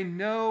anyone. They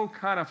know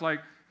kind of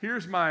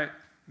here's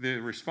the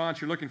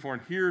response you're looking for,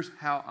 and here's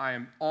how I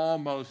am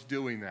almost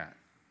doing that.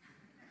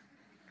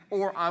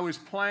 Or I was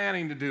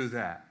planning to do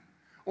that.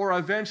 Or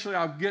eventually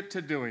I'll get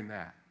to doing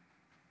that.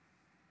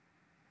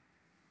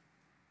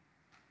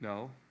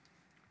 No,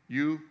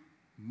 you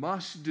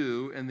must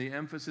do, and the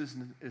emphasis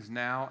is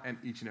now and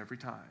each and every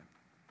time.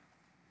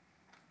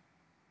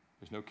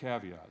 There's no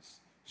caveats.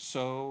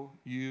 So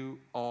you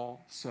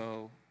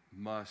also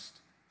must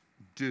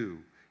do.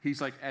 He's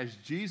like, as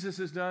Jesus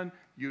has done,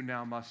 you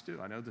now must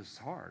do. I know this is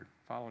hard.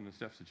 Following the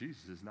steps of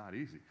Jesus is not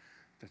easy.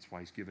 That's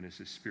why he's given us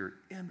his Spirit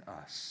in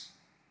us.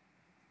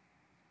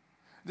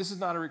 This is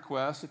not a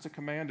request, it's a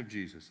command of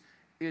Jesus.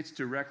 It's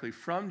directly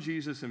from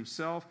Jesus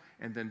himself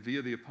and then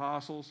via the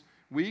apostles.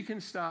 We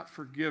can stop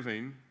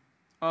forgiving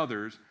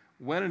others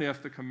when and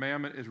if the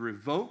commandment is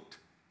revoked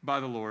by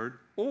the Lord,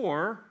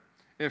 or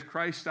if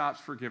Christ stops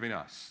forgiving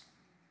us.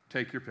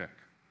 Take your pick.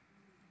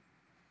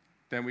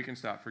 Then we can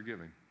stop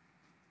forgiving.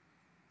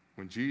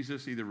 When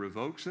Jesus either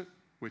revokes it,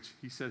 which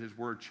he said his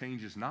word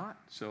changes not,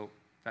 so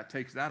that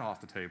takes that off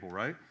the table,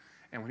 right?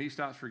 And when he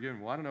stops forgiving,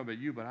 well, I don't know about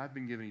you, but I've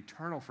been given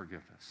eternal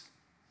forgiveness.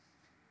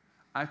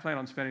 I plan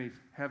on spending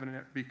heaven and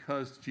earth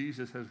because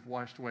Jesus has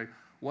washed away.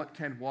 What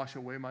can wash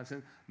away my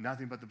sin?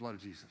 Nothing but the blood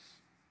of Jesus.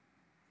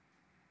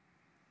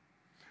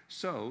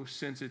 So,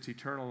 since it's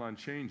eternal and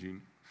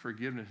unchanging,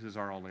 forgiveness is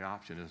our only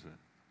option, isn't it?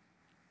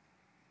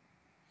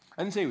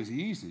 I didn't say it was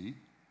easy.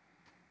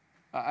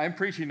 I'm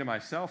preaching to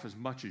myself as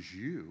much as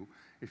you.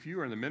 If you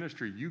are in the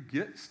ministry, you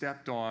get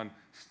stepped on,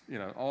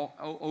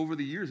 all over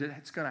the years.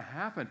 It's going to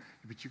happen,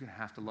 but you're going to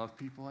have to love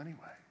people anyway.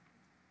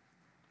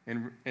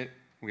 And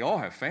we all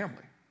have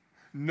family.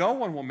 No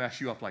one will mess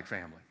you up like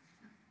family.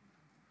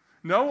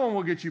 No one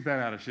will get you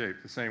bent out of shape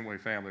the same way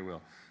family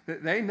will.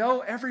 They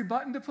know every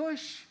button to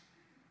push.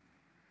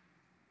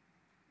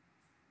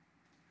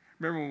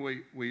 Remember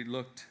when we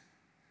looked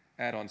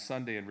at on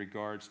Sunday in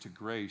regards to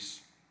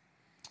grace,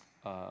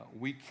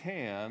 we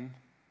can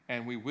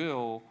and we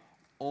will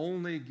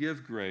only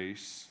give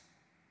grace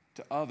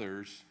to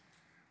others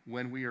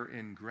when we are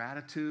in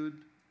gratitude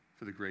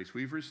for the grace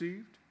we've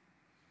received,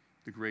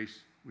 the grace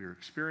we are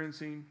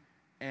experiencing,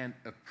 and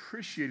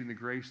appreciating the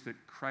grace that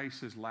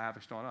Christ has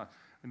lavished on us.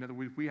 In other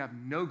words, we have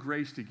no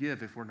grace to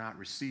give if we're not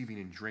receiving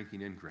and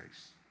drinking in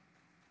grace.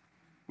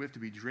 We have to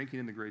be drinking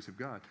in the grace of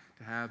God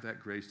to have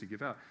that grace to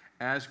give out.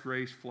 As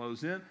grace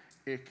flows in,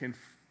 it can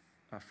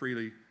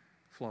freely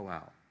flow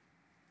out.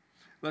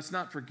 Let's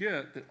not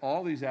forget that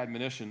all these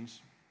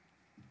admonitions,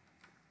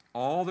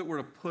 all that we're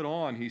to put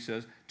on, he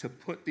says, to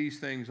put these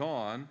things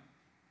on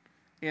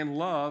in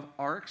love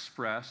are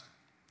expressed,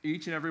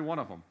 each and every one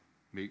of them.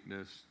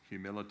 Meekness,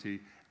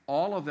 humility,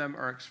 all of them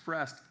are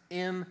expressed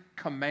in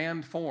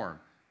command form.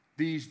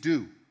 These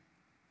do.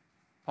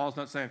 Paul's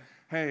not saying,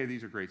 hey,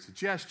 these are great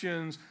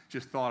suggestions,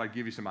 just thought I'd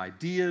give you some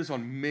ideas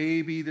on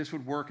maybe this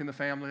would work in the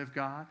family of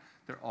God.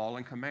 They're all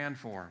in command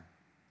form.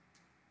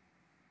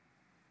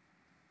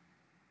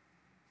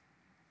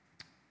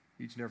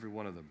 Each and every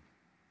one of them.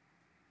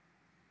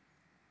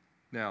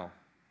 Now,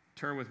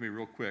 turn with me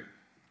real quick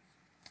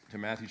to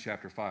Matthew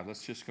chapter 5.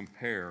 Let's just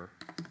compare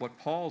what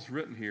Paul's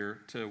written here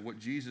to what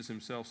Jesus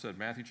himself said.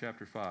 Matthew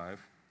chapter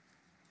 5.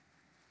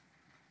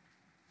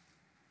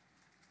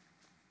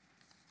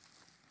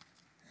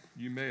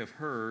 You may have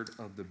heard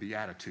of the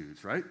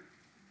Beatitudes, right?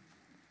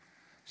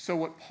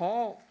 So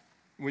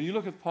when you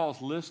look at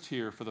Paul's list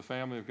here for the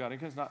family of God,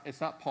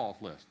 it's not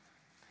Paul's list.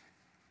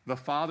 The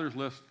Father's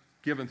list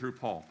given through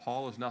Paul.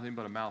 Paul is nothing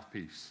but a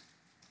mouthpiece.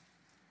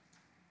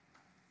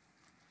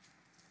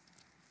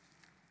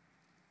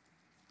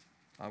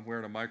 I'm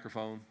wearing a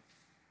microphone.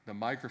 The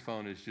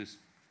microphone is just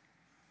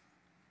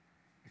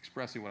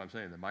expressing what I'm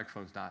saying. The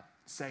microphone's not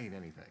saying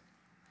anything.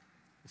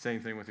 The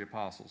same thing with the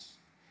apostles.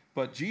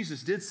 But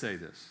Jesus did say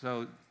this.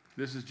 So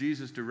this is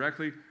Jesus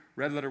directly,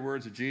 red letter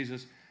words of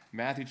Jesus,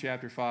 Matthew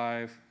chapter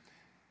 5,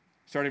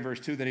 starting verse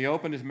 2. Then he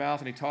opened his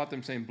mouth and he taught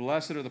them, saying,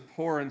 Blessed are the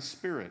poor in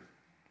spirit,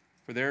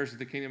 for theirs is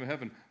the kingdom of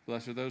heaven.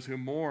 Blessed are those who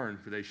mourn,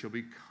 for they shall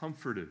be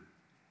comforted.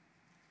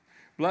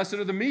 Blessed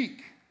are the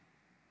meek.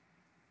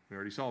 We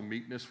already saw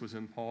meekness was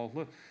in Paul's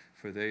list.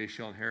 For they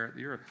shall inherit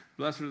the earth.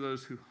 Blessed are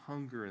those who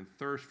hunger and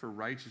thirst for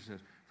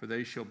righteousness, for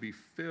they shall be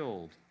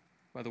filled.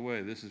 By the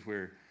way, this is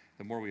where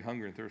the more we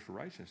hunger and thirst for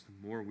righteousness,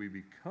 the more we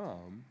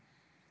become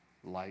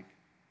like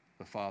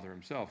the Father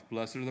himself.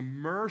 Blessed are the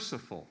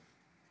merciful,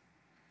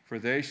 for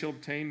they shall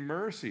obtain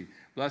mercy.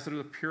 Blessed are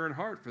the pure in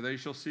heart, for they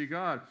shall see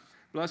God.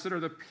 Blessed are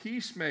the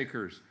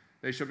peacemakers,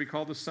 they shall be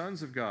called the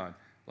sons of God.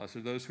 Blessed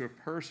are those who are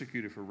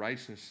persecuted for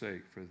righteousness'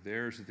 sake, for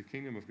theirs is the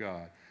kingdom of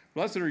God.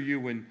 Blessed are you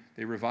when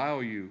they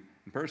revile you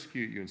and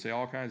persecute you and say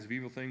all kinds of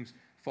evil things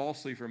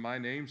falsely for my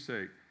name's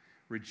sake.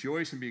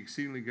 Rejoice and be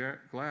exceedingly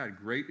glad.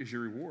 Great is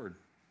your reward.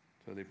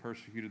 So they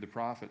persecuted the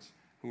prophets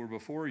who were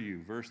before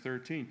you. Verse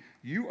 13,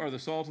 you are the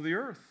salt of the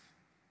earth.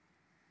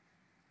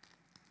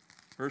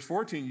 Verse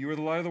 14, you are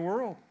the light of the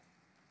world.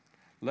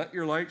 Let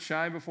your light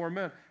shine before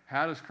men.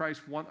 How does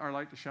Christ want our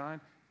light to shine?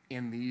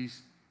 In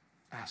these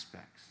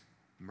aspects.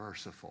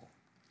 Merciful,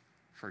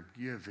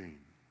 forgiving,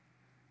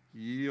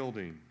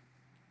 yielding,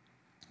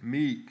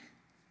 meek,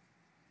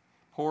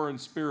 poor in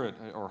spirit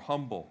or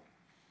humble.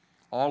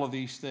 All of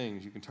these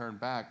things you can turn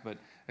back, but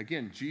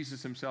again,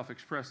 Jesus himself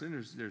expressed, and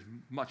there's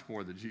much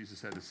more that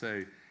Jesus had to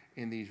say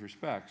in these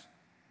respects,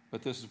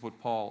 but this is what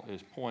Paul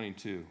is pointing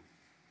to.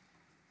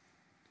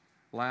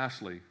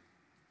 Lastly,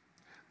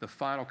 the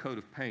final coat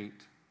of paint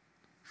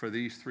for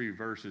these three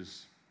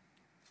verses.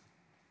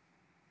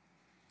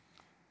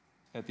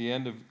 At the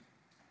end of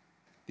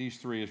these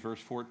three is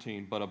verse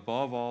 14, but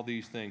above all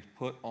these things,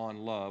 put on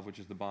love, which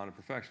is the bond of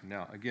perfection.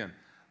 Now, again,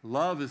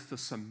 love is the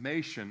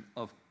summation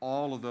of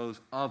all of those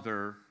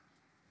other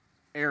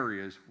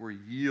areas we're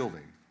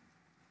yielding.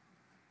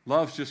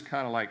 Love's just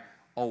kind of like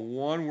a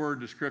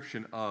one-word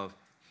description of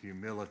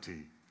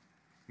humility,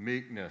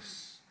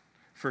 meekness,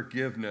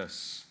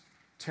 forgiveness,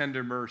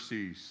 tender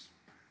mercies.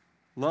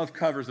 Love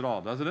covers it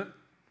all, doesn't it?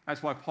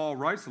 That's why Paul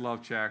writes the love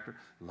chapter.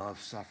 Love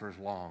suffers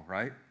long,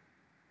 right?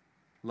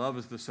 Love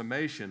is the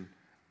summation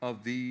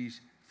of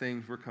these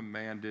things we're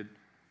commanded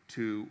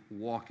to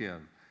walk in.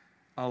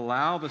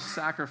 Allow the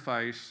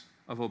sacrifice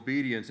of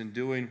obedience in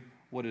doing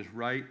what is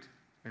right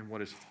and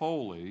what is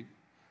holy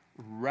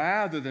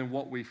rather than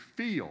what we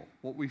feel.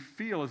 What we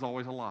feel is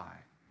always a lie.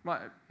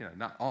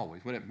 Not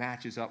always. When it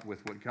matches up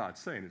with what God's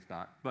saying, it's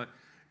not. But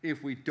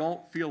if we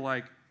don't feel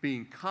like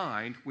being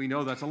kind, we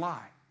know that's a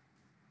lie.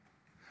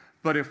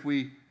 But if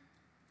we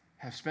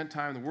have spent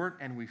time in the Word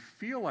and we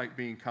feel like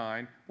being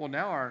kind, well,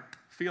 now our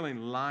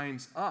feeling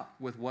lines up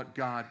with what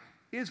God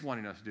is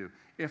wanting us to do.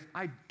 If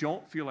I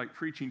don't feel like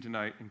preaching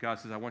tonight and God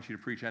says, I want you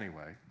to preach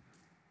anyway,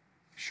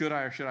 should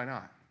I or should I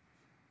not?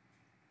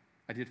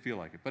 I did feel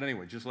like it. But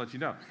anyway, just to let you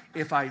know,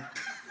 if I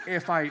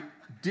if I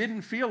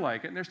didn't feel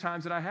like it, and there's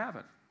times that I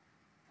haven't.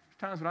 There's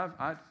times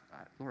when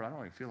Lord, I don't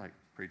even feel like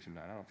preaching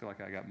tonight. I don't feel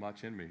like I got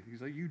much in me.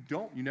 He's like, you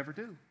don't. You never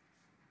do.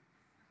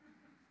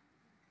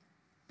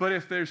 But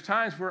if there's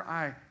times where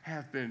I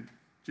have been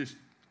just,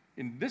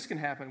 and this can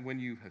happen when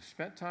you have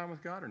spent time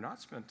with God or not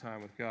spent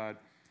time with God,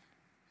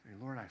 say,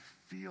 Lord, I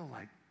feel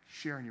like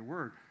sharing your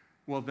word.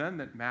 Well, then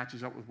that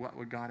matches up with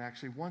what God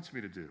actually wants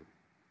me to do,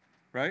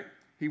 right?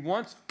 He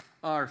wants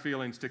our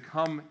feelings to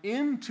come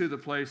into the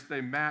place they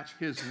match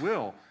his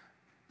will.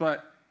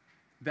 But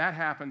that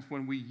happens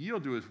when we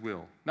yield to his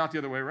will, not the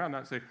other way around,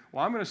 not say,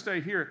 well, I'm going to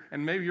stay here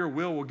and maybe your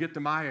will will get to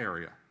my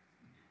area.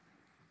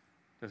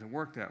 It doesn't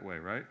work that way,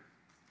 right?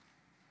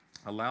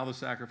 Allow the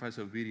sacrifice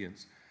of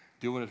obedience.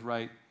 Do what is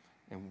right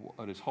and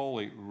what is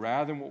holy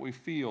rather than what we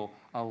feel.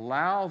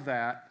 Allow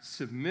that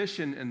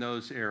submission in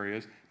those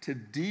areas to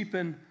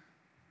deepen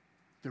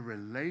the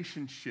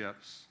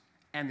relationships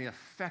and the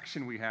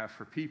affection we have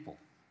for people.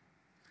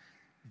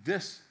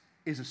 This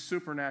is a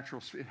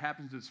supernatural, it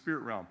happens in the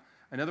spirit realm.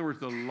 In other words,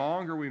 the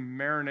longer we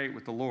marinate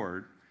with the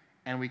Lord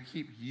and we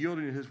keep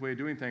yielding to his way of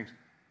doing things,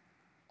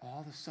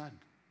 all of a sudden,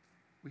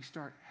 we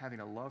start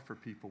having a love for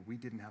people we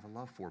didn't have a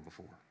love for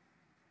before.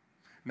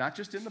 Not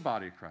just in the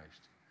body of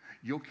Christ.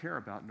 You'll care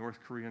about North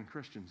Korean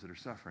Christians that are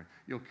suffering.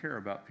 You'll care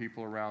about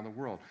people around the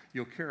world.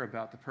 You'll care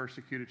about the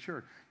persecuted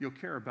church. You'll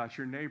care about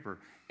your neighbor.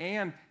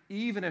 And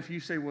even if you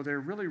say, well, they're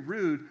really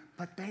rude,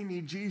 but they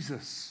need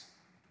Jesus.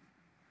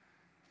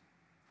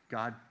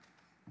 God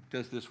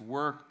does this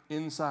work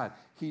inside.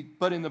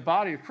 But in the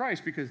body of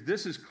Christ, because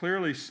this is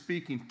clearly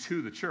speaking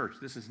to the church.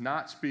 This is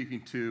not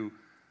speaking to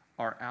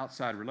our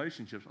outside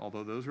relationships,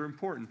 although those are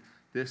important.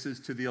 This is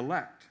to the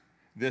elect.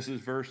 This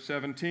is verse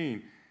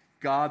 17.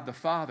 God the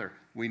Father.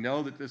 We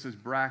know that this is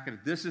bracketed.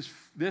 This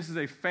is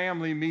a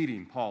family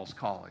meeting, Paul's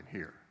calling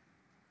here.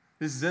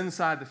 This is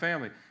inside the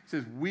family. He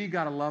says, we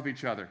got to love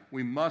each other.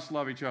 We must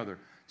love each other.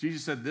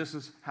 Jesus said, this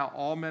is how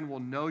all men will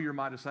know you're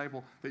my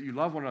disciple, that you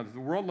love one another. The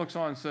world looks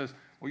on and says,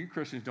 well, you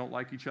Christians don't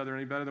like each other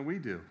any better than we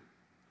do.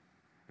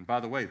 And by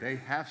the way, they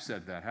have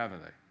said that,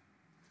 haven't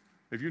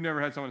they? If you've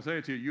never had someone say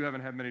it to you, you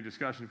haven't had many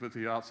discussions with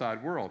the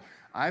outside world.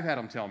 I've had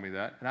them tell me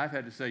that, and I've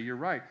had to say, you're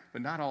right,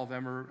 but not all of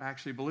them are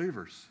actually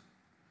believers.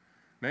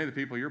 Many of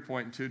the people you're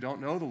pointing to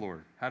don't know the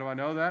Lord. How do I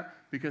know that?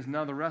 Because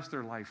none of the rest of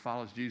their life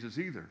follows Jesus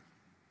either.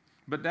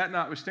 But that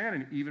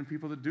notwithstanding, even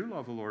people that do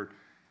love the Lord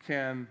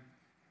can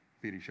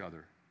beat each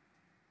other.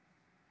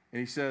 And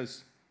he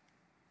says,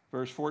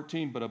 verse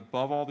 14, but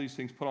above all these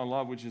things put on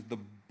love, which is the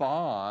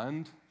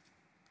bond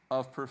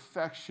of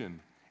perfection.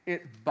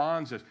 It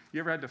bonds us.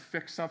 You ever had to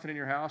fix something in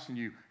your house and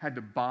you had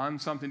to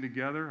bond something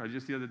together?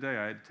 Just the other day,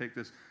 I had to take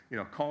this,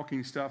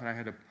 caulking stuff, and I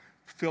had to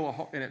fill a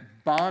hole, and it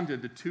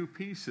bonded the two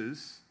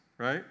pieces,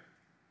 right?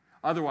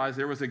 Otherwise,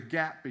 there was a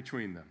gap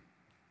between them.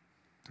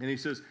 And he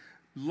says,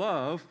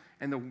 love,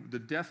 and the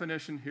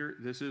definition here,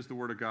 this is the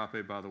word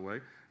agape, by the way,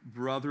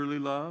 brotherly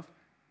love,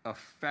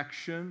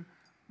 affection,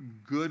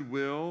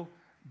 goodwill,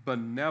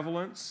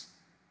 benevolence.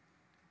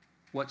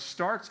 What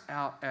starts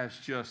out as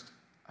just,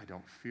 I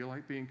don't feel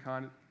like being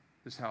kind,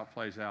 this is how it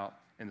plays out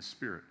in the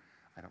spirit.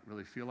 I don't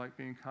really feel like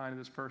being kind to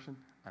this person.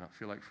 I don't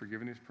feel like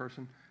forgiving this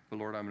person. But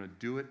Lord, I'm going to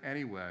do it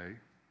anyway.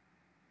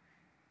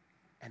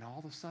 And all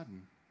of a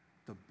sudden,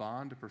 the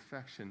bond of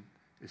perfection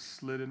is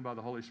slid in by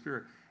the Holy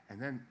Spirit.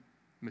 And then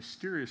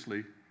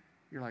mysteriously,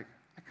 you're like,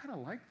 I kind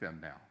of like them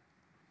now.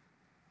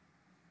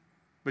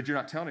 But you're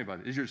not telling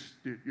anybody.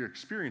 You're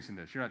experiencing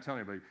this. You're not telling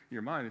anybody. In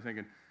your mind, you're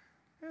thinking,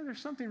 there's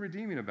something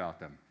redeeming about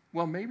them.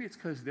 Well, maybe it's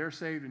because they're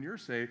saved and you're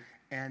saved,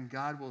 and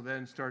God will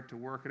then start to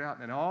work it out.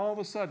 And all of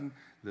a sudden,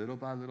 little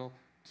by little,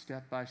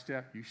 step by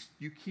step,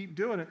 you keep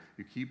doing it.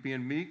 You keep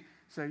being meek.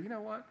 Say, you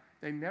know what?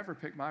 They never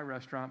picked my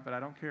restaurant, but I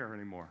don't care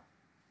anymore.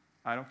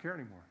 I don't care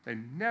anymore. They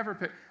never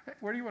pick. Hey,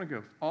 where do you want to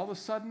go? All of a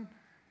sudden,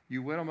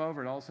 you win them over,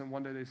 and all of a sudden,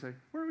 one day they say,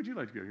 where would you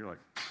like to go? You're like,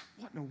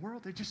 what in the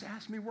world? They just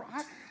asked me where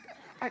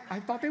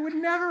I thought they would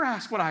never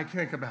ask what I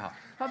think about.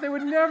 Thought they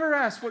would never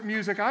ask what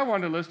music I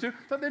wanted to listen to.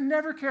 Thought they'd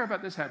never care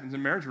about this. Happens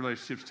in marriage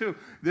relationships too.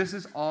 This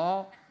is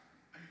all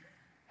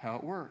how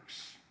it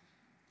works.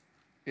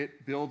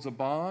 It builds a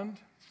bond,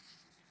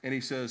 and he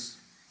says,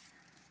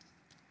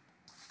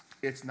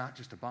 it's not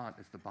just a bond,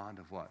 it's the bond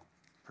of what?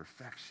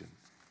 Perfection.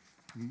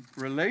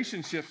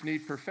 Relationships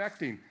need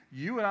perfecting.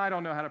 You and I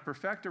don't know how to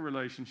perfect a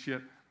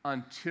relationship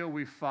until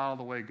we follow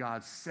the way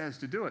God says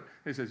to do it.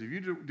 He says, if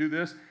you do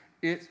this,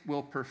 it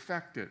will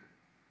perfect it.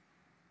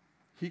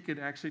 He could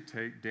actually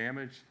take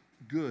damaged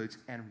goods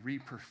and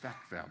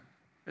re-perfect them.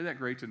 Isn't that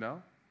great to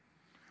know?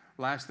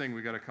 Last thing,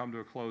 we got to come to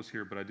a close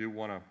here, but I do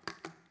want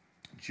to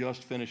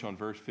just finish on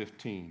verse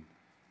 15.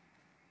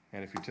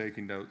 And if you're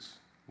taking notes,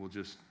 we'll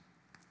just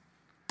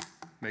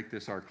make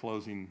this our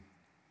closing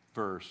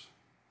verse.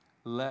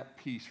 Let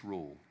peace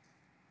rule.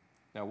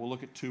 Now, we'll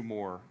look at two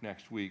more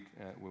next week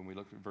when we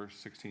look at verse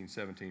 16,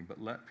 17.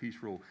 But let peace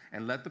rule.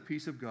 And let the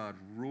peace of God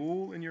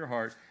rule in your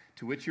heart,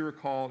 to which you are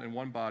called in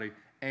one body,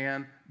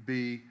 and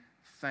be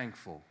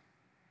thankful.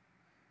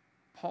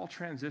 Paul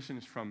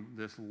transitions from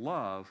this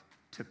love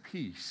to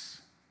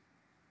peace.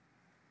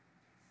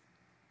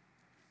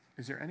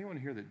 Is there anyone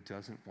here that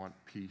doesn't want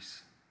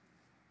peace?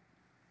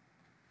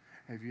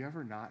 Have you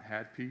ever not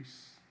had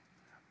peace?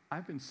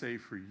 I've been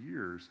saved for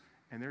years,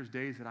 and there's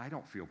days that I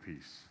don't feel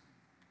peace.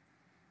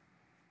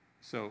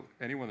 So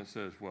anyone that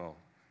says, well,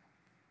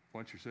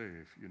 once you're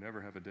saved, you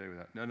never have a day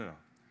without, no.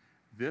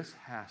 This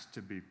has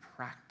to be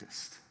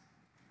practiced.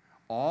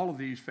 All of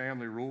these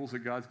family rules that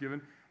God's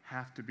given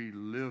have to be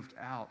lived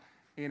out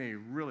in a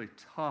really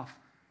tough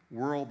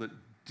world that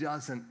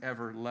doesn't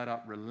ever let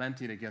up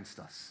relenting against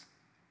us.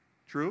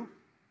 True?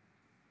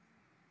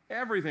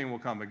 Everything will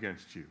come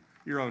against you.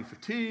 Your own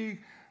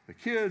fatigue, the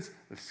kids,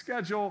 the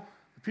schedule,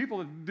 the people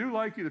that do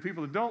like you, the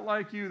people that don't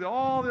like you,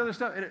 all the other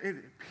stuff.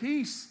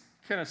 Peace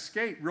can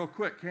escape real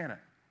quick, can't it?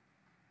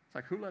 It's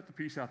like, who let the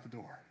peace out the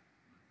door?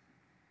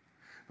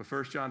 But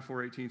 1 John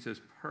 4:18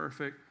 says,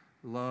 perfect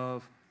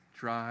love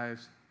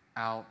drives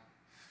out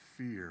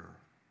fear.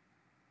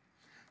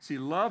 See,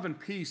 love and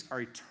peace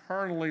are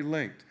eternally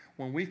linked.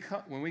 When we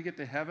get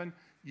to heaven,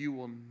 you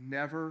will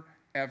never,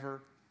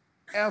 ever,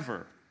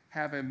 ever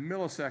have a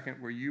millisecond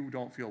where you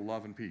don't feel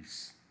love and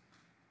peace.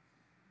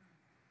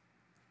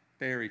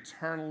 They are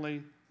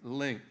eternally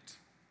linked.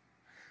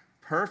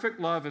 Perfect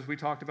love, as we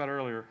talked about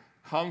earlier,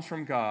 comes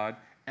from God,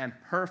 and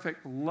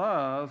perfect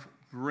love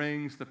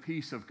brings the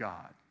peace of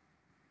God.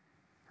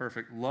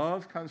 Perfect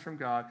love comes from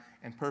God,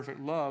 and perfect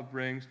love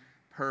brings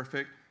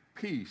perfect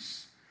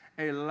peace.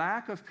 A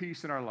lack of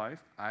peace in our life,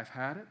 I've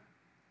had it.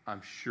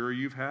 I'm sure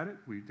you've had it.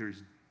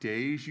 There's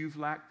days you've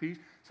lacked peace.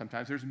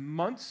 Sometimes there's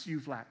months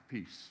you've lacked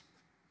peace.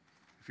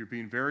 If you're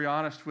being very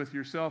honest with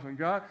yourself and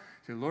God,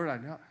 say, Lord, I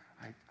know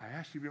I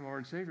asked you to be my Lord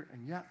and Savior,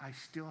 and yet I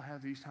still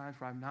have these times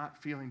where I'm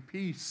not feeling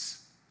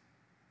peace.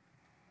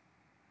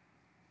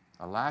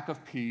 A lack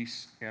of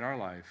peace in our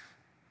life,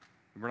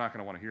 we're not going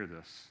to want to hear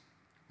this,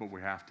 but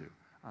we have to.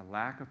 A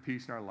lack of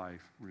peace in our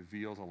life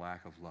reveals a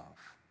lack of love.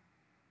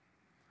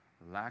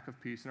 A lack of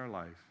peace in our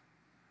life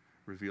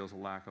reveals a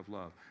lack of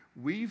love.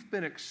 We've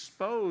been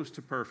exposed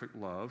to perfect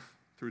love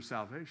through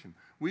salvation.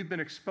 We've been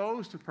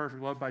exposed to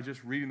perfect love by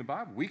just reading the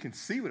Bible. We can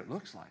see what it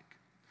looks like.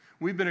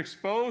 We've been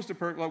exposed to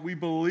perfect love. We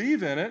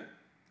believe in it,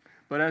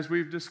 but as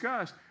we've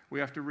discussed, we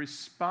have to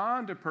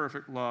respond to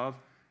perfect love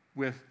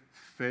with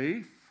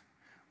faith,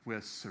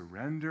 with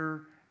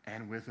surrender,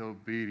 and with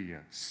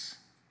obedience.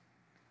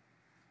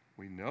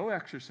 We know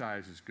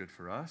exercise is good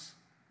for us.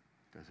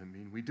 Doesn't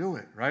mean we do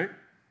it, right?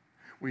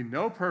 We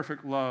know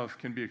perfect love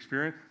can be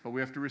experienced, but we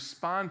have to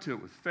respond to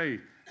it with faith,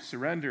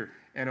 surrender,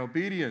 and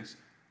obedience.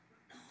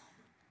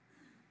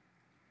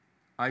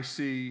 I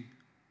see,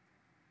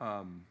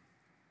 rather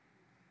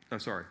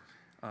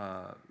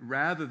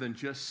than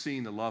just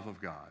seeing the love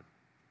of God,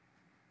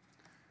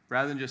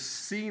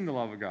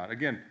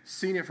 again,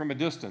 seeing it from a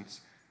distance,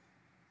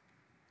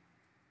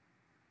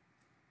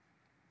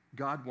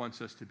 God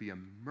wants us to be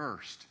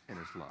immersed in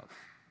His love,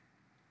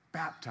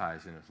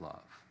 baptized in His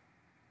love.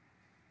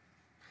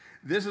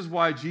 This is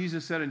why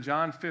Jesus said in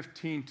John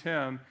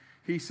 15:10,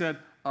 He said,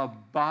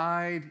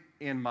 abide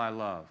in my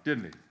love,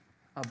 didn't He?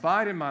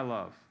 Abide in my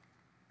love.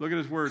 Look at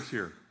His words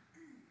here.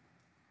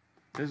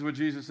 This is what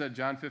Jesus said,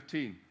 John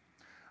 15.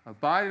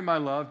 Abide in my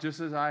love, just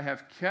as I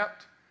have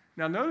kept.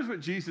 Now notice what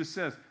Jesus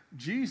says.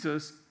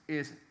 Jesus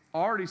is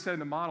already setting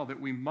the model that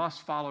we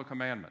must follow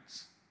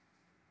commandments.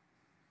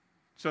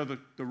 So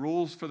the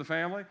rules for the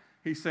family,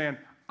 He's saying,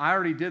 I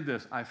already did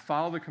this. I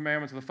followed the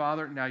commandments of the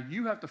Father. Now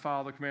you have to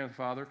follow the commandments of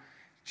the Father.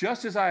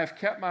 Just as I have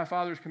kept my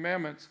Father's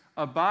commandments,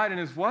 abide in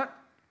His what?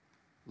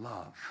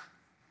 Love.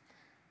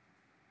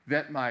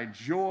 That my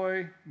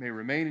joy may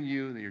remain in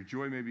you, that your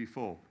joy may be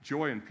full.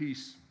 Joy and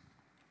peace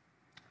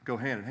go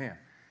hand in hand.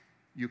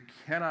 You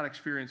cannot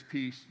experience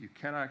peace. You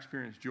cannot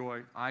experience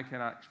joy. I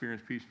cannot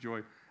experience peace and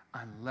joy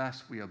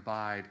unless we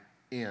abide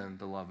in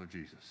the love of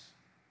Jesus.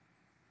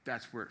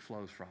 That's where it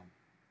flows from.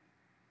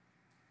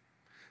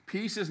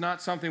 Peace is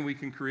not something we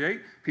can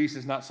create. Peace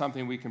is not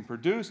something we can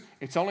produce.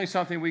 It's only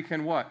something we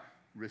can what?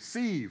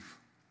 Receive.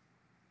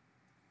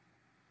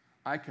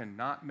 I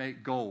cannot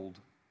make gold,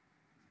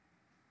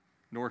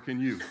 nor can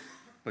you,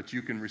 but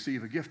you can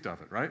receive a gift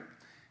of it, right?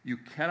 You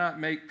cannot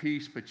make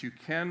peace, but you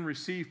can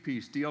receive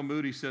peace. D.L.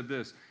 Moody said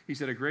this. He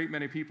said, a great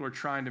many people are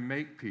trying to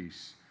make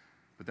peace,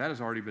 but that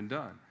has already been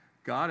done.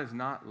 God has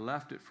not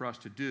left it for us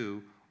to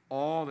do.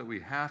 All that we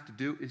have to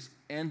do is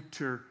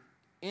enter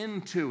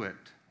into it.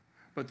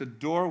 But the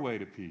doorway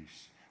to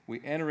peace,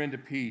 we enter into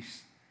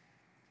peace.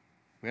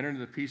 We enter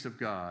into the peace of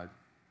God,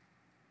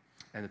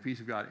 and the peace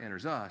of God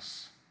enters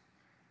us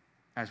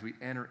as we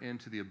enter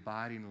into the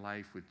abiding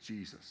life with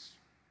Jesus.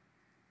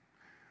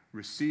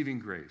 Receiving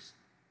grace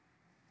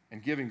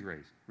and giving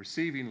grace,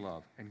 receiving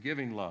love and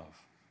giving love.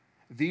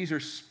 These are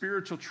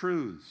spiritual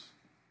truths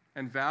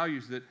and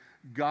values that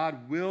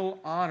God will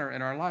honor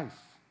in our life.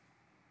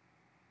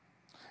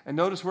 And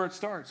notice where it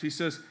starts. He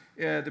says,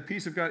 the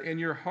peace of God in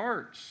your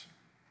hearts.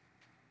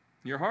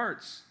 Your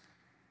hearts.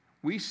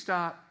 We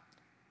stop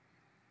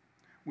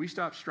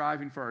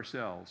striving for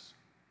ourselves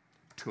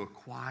to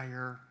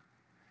acquire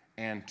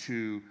and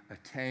to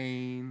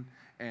attain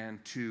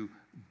and to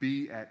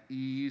be at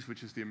ease,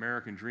 which is the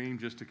American dream,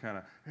 just to kind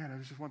of, man, I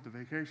just want the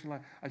vacation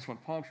life. I just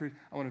want palm trees.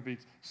 I want to be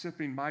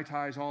sipping Mai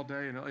Tais all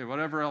day and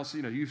whatever else,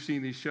 you've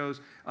seen these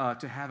shows,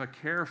 to have a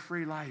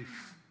carefree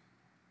life.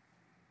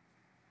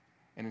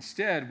 And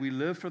instead, we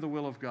live for the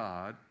will of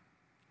God,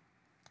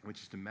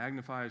 which is to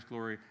magnify His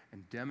glory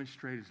and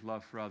demonstrate His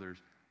love for others.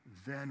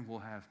 Then we'll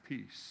have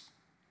peace.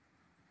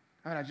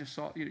 I mean, I just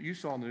saw, you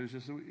saw in the news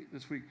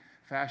this week,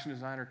 fashion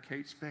designer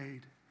Kate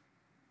Spade.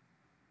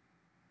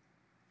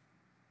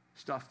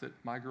 Stuff that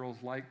my girls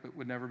like but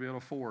would never be able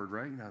to afford,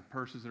 right?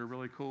 Purses that are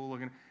really cool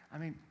looking. I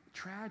mean,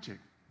 tragic.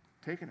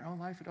 Taking her own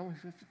life at only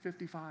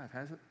 55,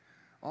 has it?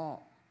 Oh,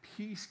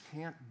 peace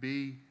can't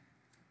be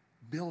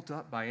built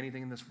up by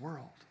anything in this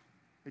world.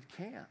 It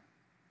can't.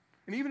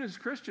 And even as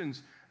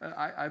Christians,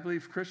 I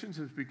believe Christians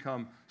have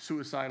become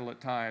suicidal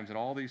at times and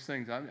all these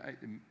things.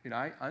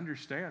 I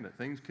understand that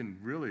things can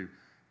really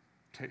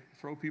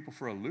throw people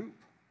for a loop.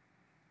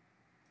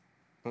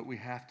 But we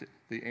have to,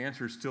 the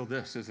answer is still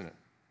this, isn't it?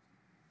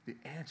 The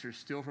answer is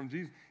still from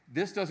Jesus.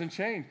 This doesn't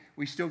change.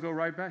 We still go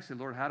right back. Say,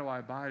 Lord, how do I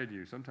abide in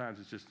you? Sometimes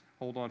it's just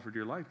hold on for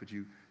dear life, but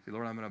you say,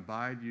 Lord, I'm going to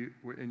abide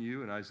in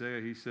you. And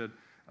Isaiah, he said,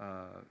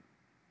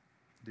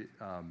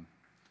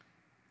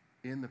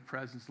 in the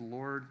presence of the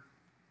Lord.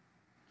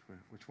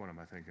 Which one am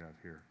I thinking of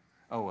here?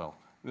 Oh, well,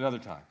 another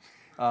time.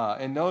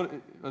 And note,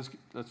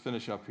 let's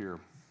finish up here.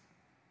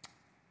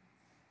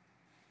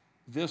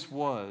 This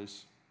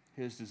was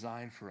His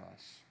design for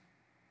us,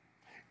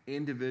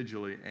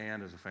 individually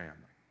and as a family.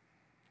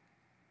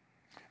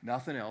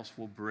 Nothing else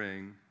will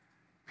bring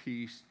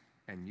peace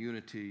and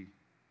unity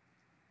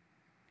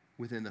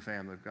within the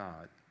family of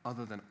God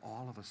other than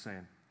all of us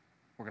saying,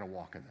 we're going to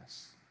walk in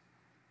this.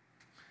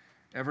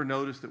 Ever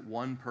notice that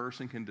one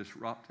person can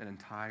disrupt an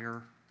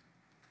entire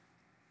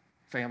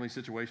family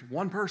situation?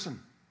 One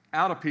person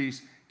out of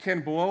peace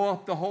can blow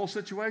up the whole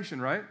situation,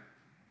 right?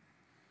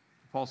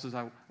 Paul says,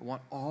 I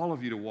want all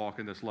of you to walk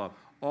in this love,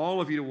 all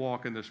of you to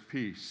walk in this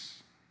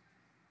peace,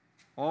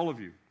 all of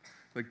you.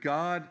 But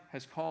God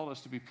has called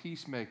us to be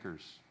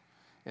peacemakers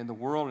in the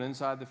world and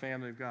inside the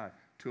family of God,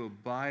 to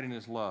abide in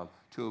His love,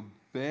 to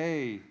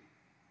obey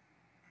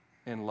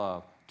in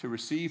love, to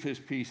receive His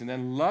peace, and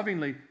then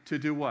lovingly to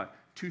do what?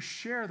 To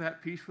share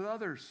that peace with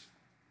others.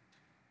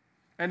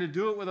 And to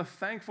do it with a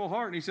thankful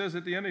heart. And he says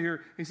at the end of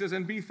here, he says,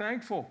 and be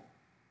thankful.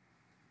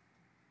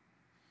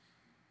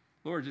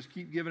 Lord, just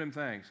keep giving Him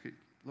thanks.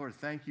 Lord,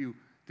 thank you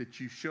that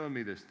you showed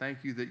me this.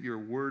 Thank you that your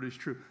word is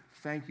true.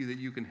 Thank you that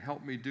you can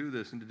help me do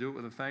this, and to do it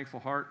with a thankful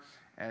heart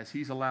as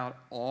He's allowed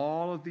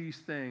all of these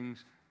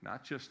things,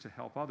 not just to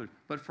help others,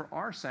 but for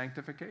our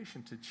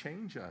sanctification, to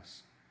change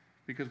us,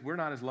 because we're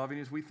not as loving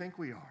as we think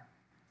we are.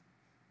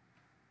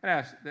 And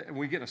as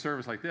we get in a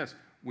service like this,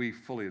 we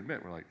fully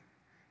admit, we're like,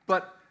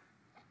 but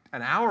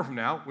an hour from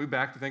now, we're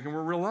back to thinking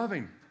we're real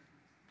loving.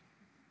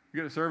 You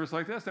get a service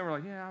like this, then we're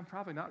like, yeah, I'm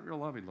probably not real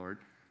loving, Lord.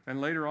 And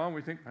later on,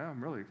 we think, well,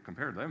 I'm really,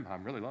 compared to them,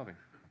 I'm really loving.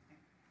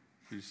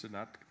 You said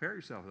not to compare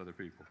yourself with other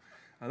people.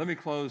 Let me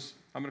close.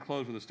 I'm going to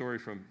close with a story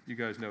from, you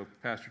guys know,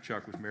 Pastor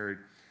Chuck was married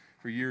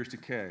for years to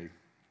Kay.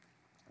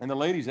 And the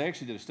ladies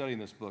actually did a study in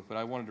this book, but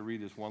I wanted to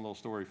read this one little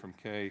story from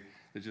Kay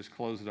that just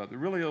closed it up. It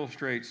really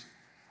illustrates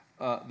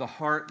the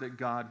heart that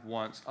God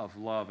wants of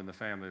love in the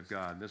family of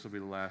God. And this will be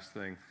the last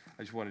thing.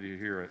 I just wanted you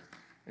to hear it.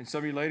 And some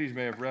of you ladies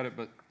may have read it,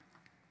 but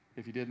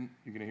if you didn't,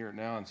 you're going to hear it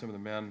now. And some of the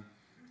men,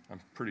 I'm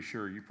pretty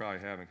sure you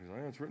probably haven't,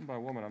 because it's written by a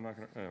woman. I'm not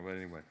going to. But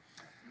anyway.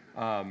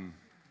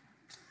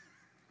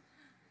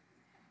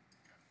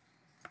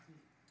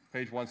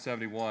 Page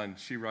 171,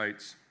 she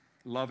writes,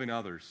 loving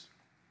others.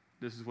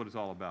 This is what it's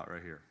all about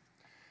right here.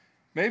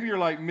 Maybe you're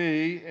like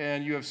me,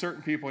 and you have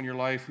certain people in your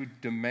life who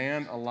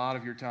demand a lot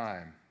of your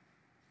time.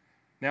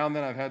 Now and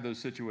then I've had those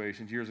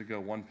situations. Years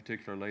ago, one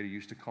particular lady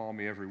used to call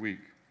me every week.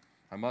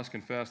 I must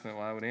confess that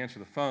when I would answer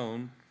the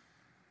phone,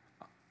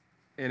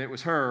 and it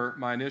was her,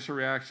 my initial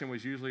reaction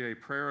was usually a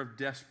prayer of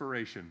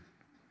desperation.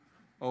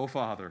 Oh,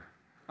 Father,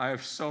 I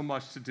have so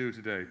much to do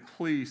today.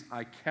 Please,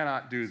 I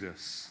cannot do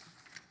this.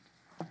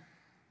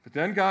 But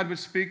then God would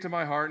speak to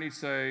my heart and He'd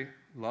say,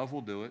 love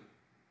will do it.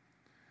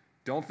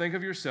 Don't think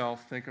of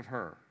yourself, think of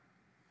her.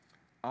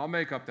 I'll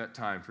make up that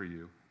time for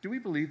you. Do we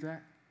believe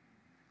that?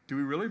 Do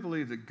we really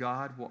believe that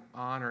God will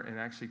honor and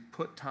actually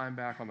put time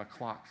back on the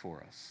clock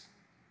for us?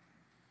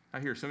 I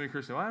hear so many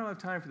Christians, I don't have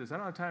time for this, I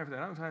don't have time for that,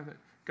 I don't have time for that.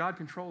 God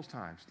controls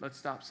times. Let's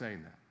stop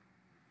saying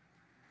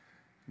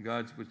that.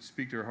 God would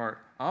speak to her heart,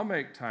 I'll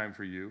make time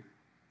for you.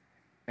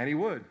 And He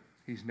would.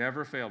 He's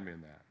never failed me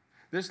in that.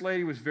 This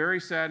lady was very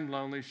sad and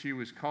lonely. She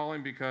was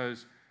calling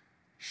because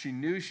she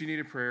knew she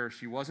needed prayer.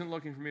 She wasn't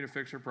looking for me to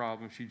fix her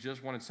problem. She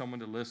just wanted someone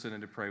to listen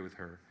and to pray with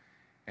her.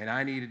 And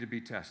I needed to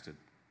be tested.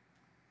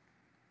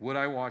 Would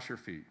I wash her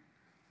feet?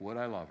 Would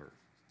I love her?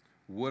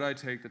 Would I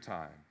take the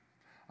time?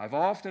 I've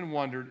often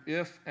wondered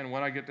if and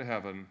when I get to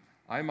heaven,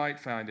 I might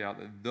find out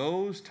that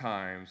those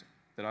times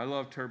that I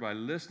loved her by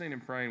listening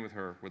and praying with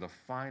her were the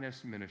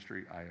finest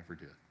ministry I ever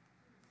did.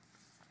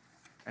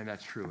 And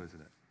that's true,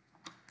 isn't it?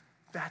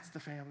 That's the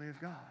family of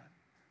God.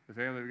 The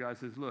family of God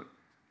says, look,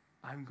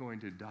 I'm going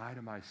to die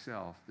to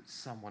myself that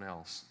someone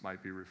else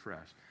might be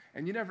refreshed.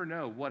 And you never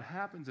know. What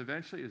happens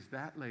eventually is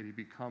that lady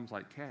becomes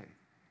like Kay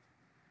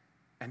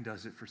and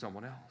does it for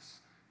someone else.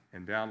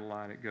 And down the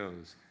line it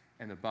goes.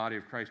 And the body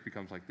of Christ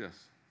becomes like this,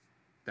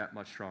 that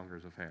much stronger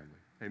as a family.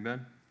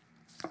 Amen?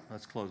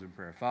 Let's close in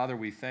prayer. Father,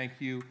 we thank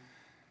you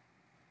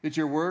that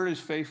your word is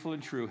faithful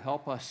and true.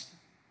 Help us,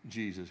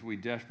 Jesus. We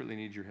desperately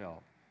need your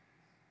help.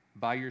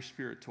 By your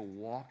Spirit to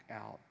walk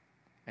out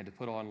and to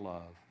put on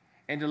love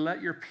and to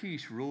let your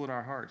peace rule in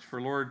our hearts.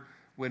 For Lord,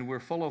 when we're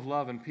full of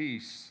love and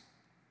peace,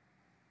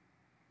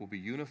 we'll be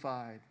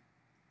unified.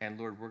 And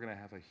Lord, we're going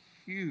to have a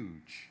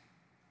huge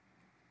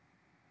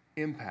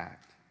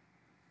impact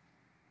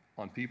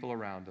on people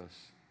around us.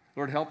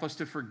 Lord, help us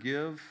to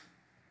forgive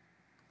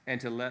and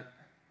to let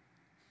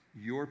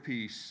your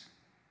peace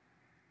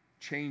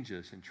change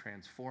us and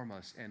transform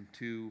us, and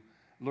to,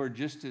 Lord,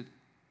 just to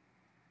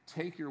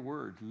take your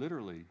word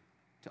literally,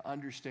 to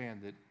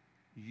understand that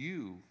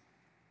you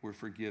were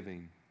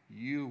forgiving,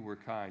 you were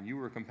kind, you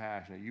were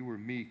compassionate, you were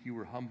meek, you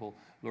were humble,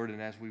 Lord,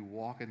 and as we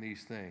walk in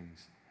these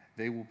things,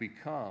 they will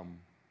become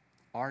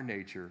our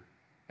nature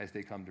as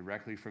they come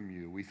directly from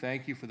you. We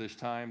thank you for this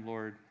time,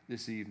 Lord,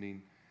 this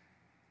evening.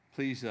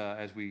 Please,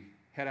 as we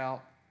head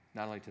out,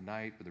 not only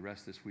tonight, but the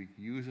rest of this week,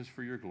 use us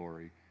for your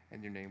glory.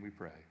 In your name we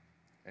pray.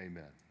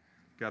 Amen.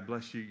 God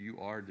bless you. You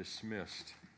are dismissed.